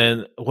out, and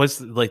then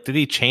did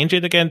he change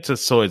it again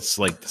so it's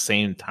like the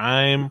same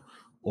time,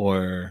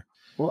 or?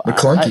 Well,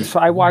 McClunky. So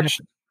I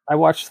watched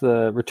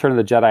the Return of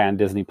the Jedi on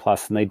Disney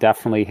Plus, and they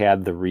definitely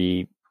had the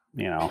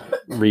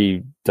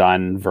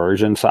redone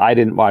version. So I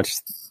didn't watch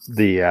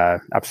the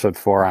episode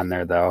 4 on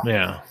there though.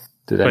 Yeah.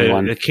 Did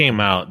anyone? It came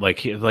out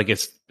like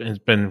it's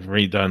been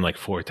redone like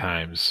 4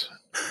 times.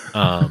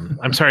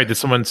 I'm sorry. Did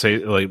someone say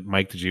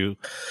Mike? Did you?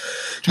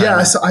 Yeah,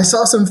 I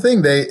saw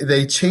something.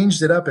 They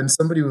changed it up, and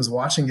somebody was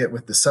watching it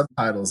with the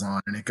subtitles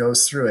on, and it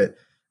goes through it,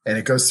 and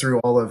it goes through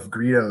all of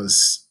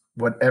Greedo's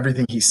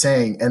everything he's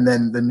saying, and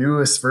then the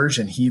newest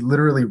version, he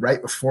literally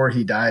right before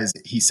he dies,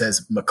 he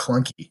says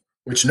McClunky,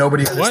 which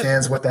nobody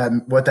understands what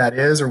that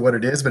is or what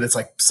it is, but it's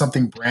like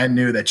something brand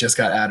new that just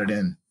got added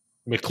in.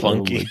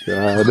 McClunky.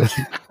 Oh my God.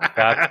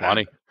 That's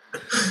funny.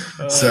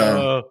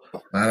 So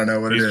I don't know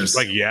what it is. Just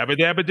like yabba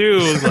dabba doo.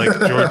 Like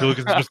George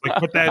Lucas just like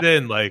put that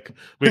in. Like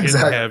we can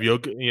have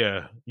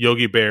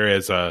Yogi Bear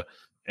as a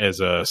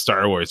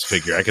Star Wars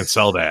figure. I can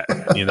sell that.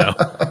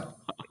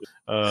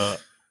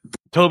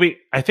 Toby,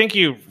 I think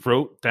you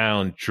wrote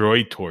down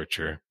droid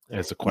torture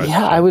as a question.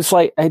 Yeah, I was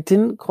like, I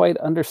didn't quite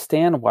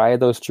understand why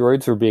those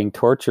droids were being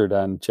tortured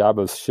on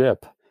Jabba's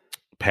ship.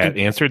 Pat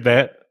answered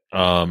that,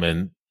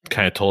 and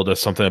kind of told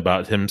us something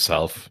about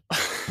himself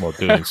while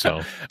doing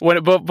so.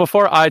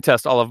 Before I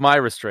test all of my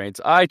restraints,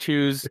 I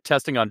choose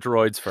testing on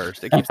droids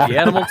first. It keeps the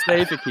animals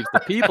safe. It keeps the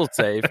people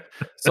safe.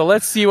 So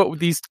let's see what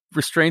these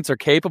restraints are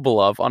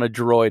capable of on a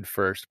droid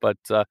first. But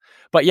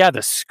yeah,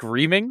 the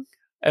screaming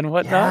and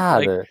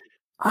whatnot. Yeah,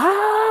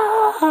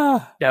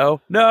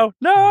 like,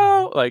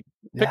 no. Like,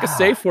 pick a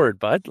safe word,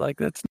 bud. Like,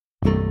 that's.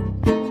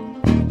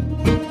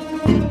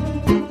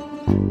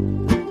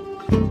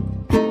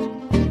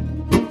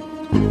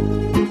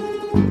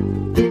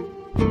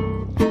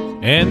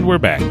 And we're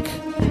back.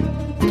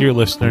 Dear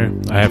listener,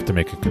 I have to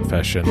make a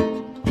confession.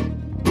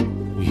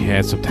 We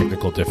had some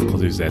technical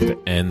difficulties at the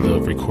end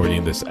of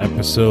recording this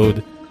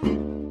episode.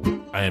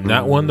 I am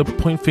not one to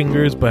point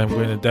fingers, but I'm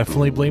going to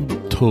definitely blame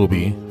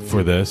Toby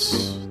for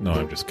this. No,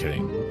 I'm just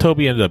kidding.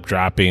 Toby ended up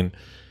dropping,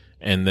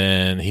 and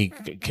then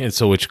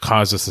which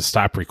caused us to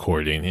stop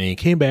recording. And he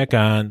came back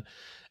on,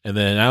 and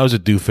then I was a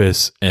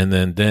doofus, and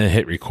then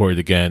hit record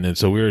again. And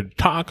so we were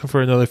talking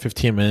for another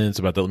 15 minutes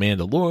about the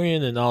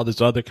Mandalorian and all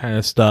this other kind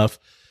of stuff.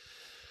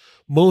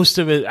 Most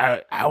of it,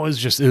 it was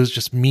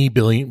just me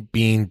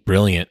being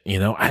brilliant,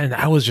 and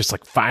I was just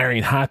like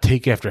firing hot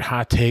take after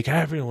hot take.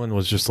 Everyone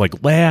was just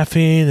like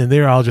laughing, and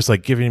they're all just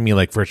like giving me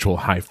like virtual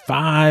high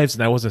fives,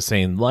 and I wasn't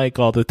saying like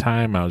all the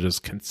time. I was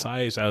just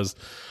concise. I was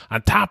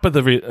on top of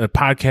the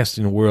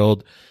podcasting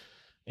world,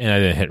 and I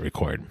didn't hit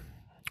record.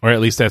 Or at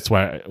least that's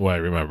what I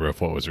remember of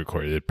what was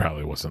recorded. It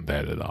probably wasn't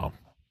that at all.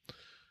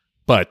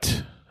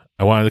 But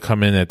I wanted to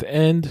come in at the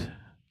end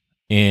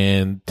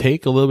and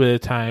take a little bit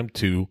of time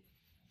to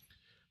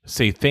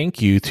say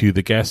thank you to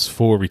the guests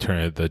for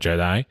Return of the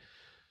Jedi.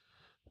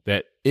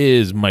 That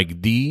is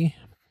Mike D,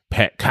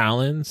 Pat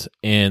Collins,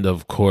 and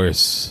of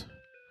course,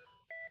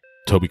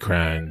 Toby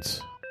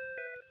Crines,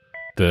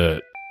 the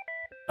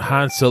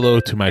Han Solo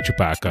to my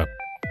Chewbacca.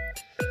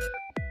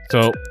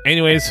 So,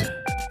 anyways,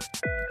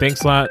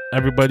 thanks a lot,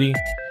 everybody.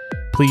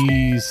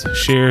 Please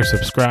share,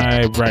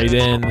 subscribe, write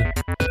in,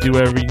 do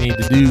whatever you need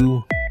to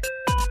do.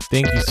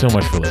 Thank you so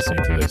much for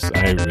listening to this.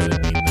 I really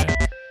mean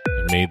that.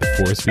 And may the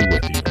Force be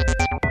with you.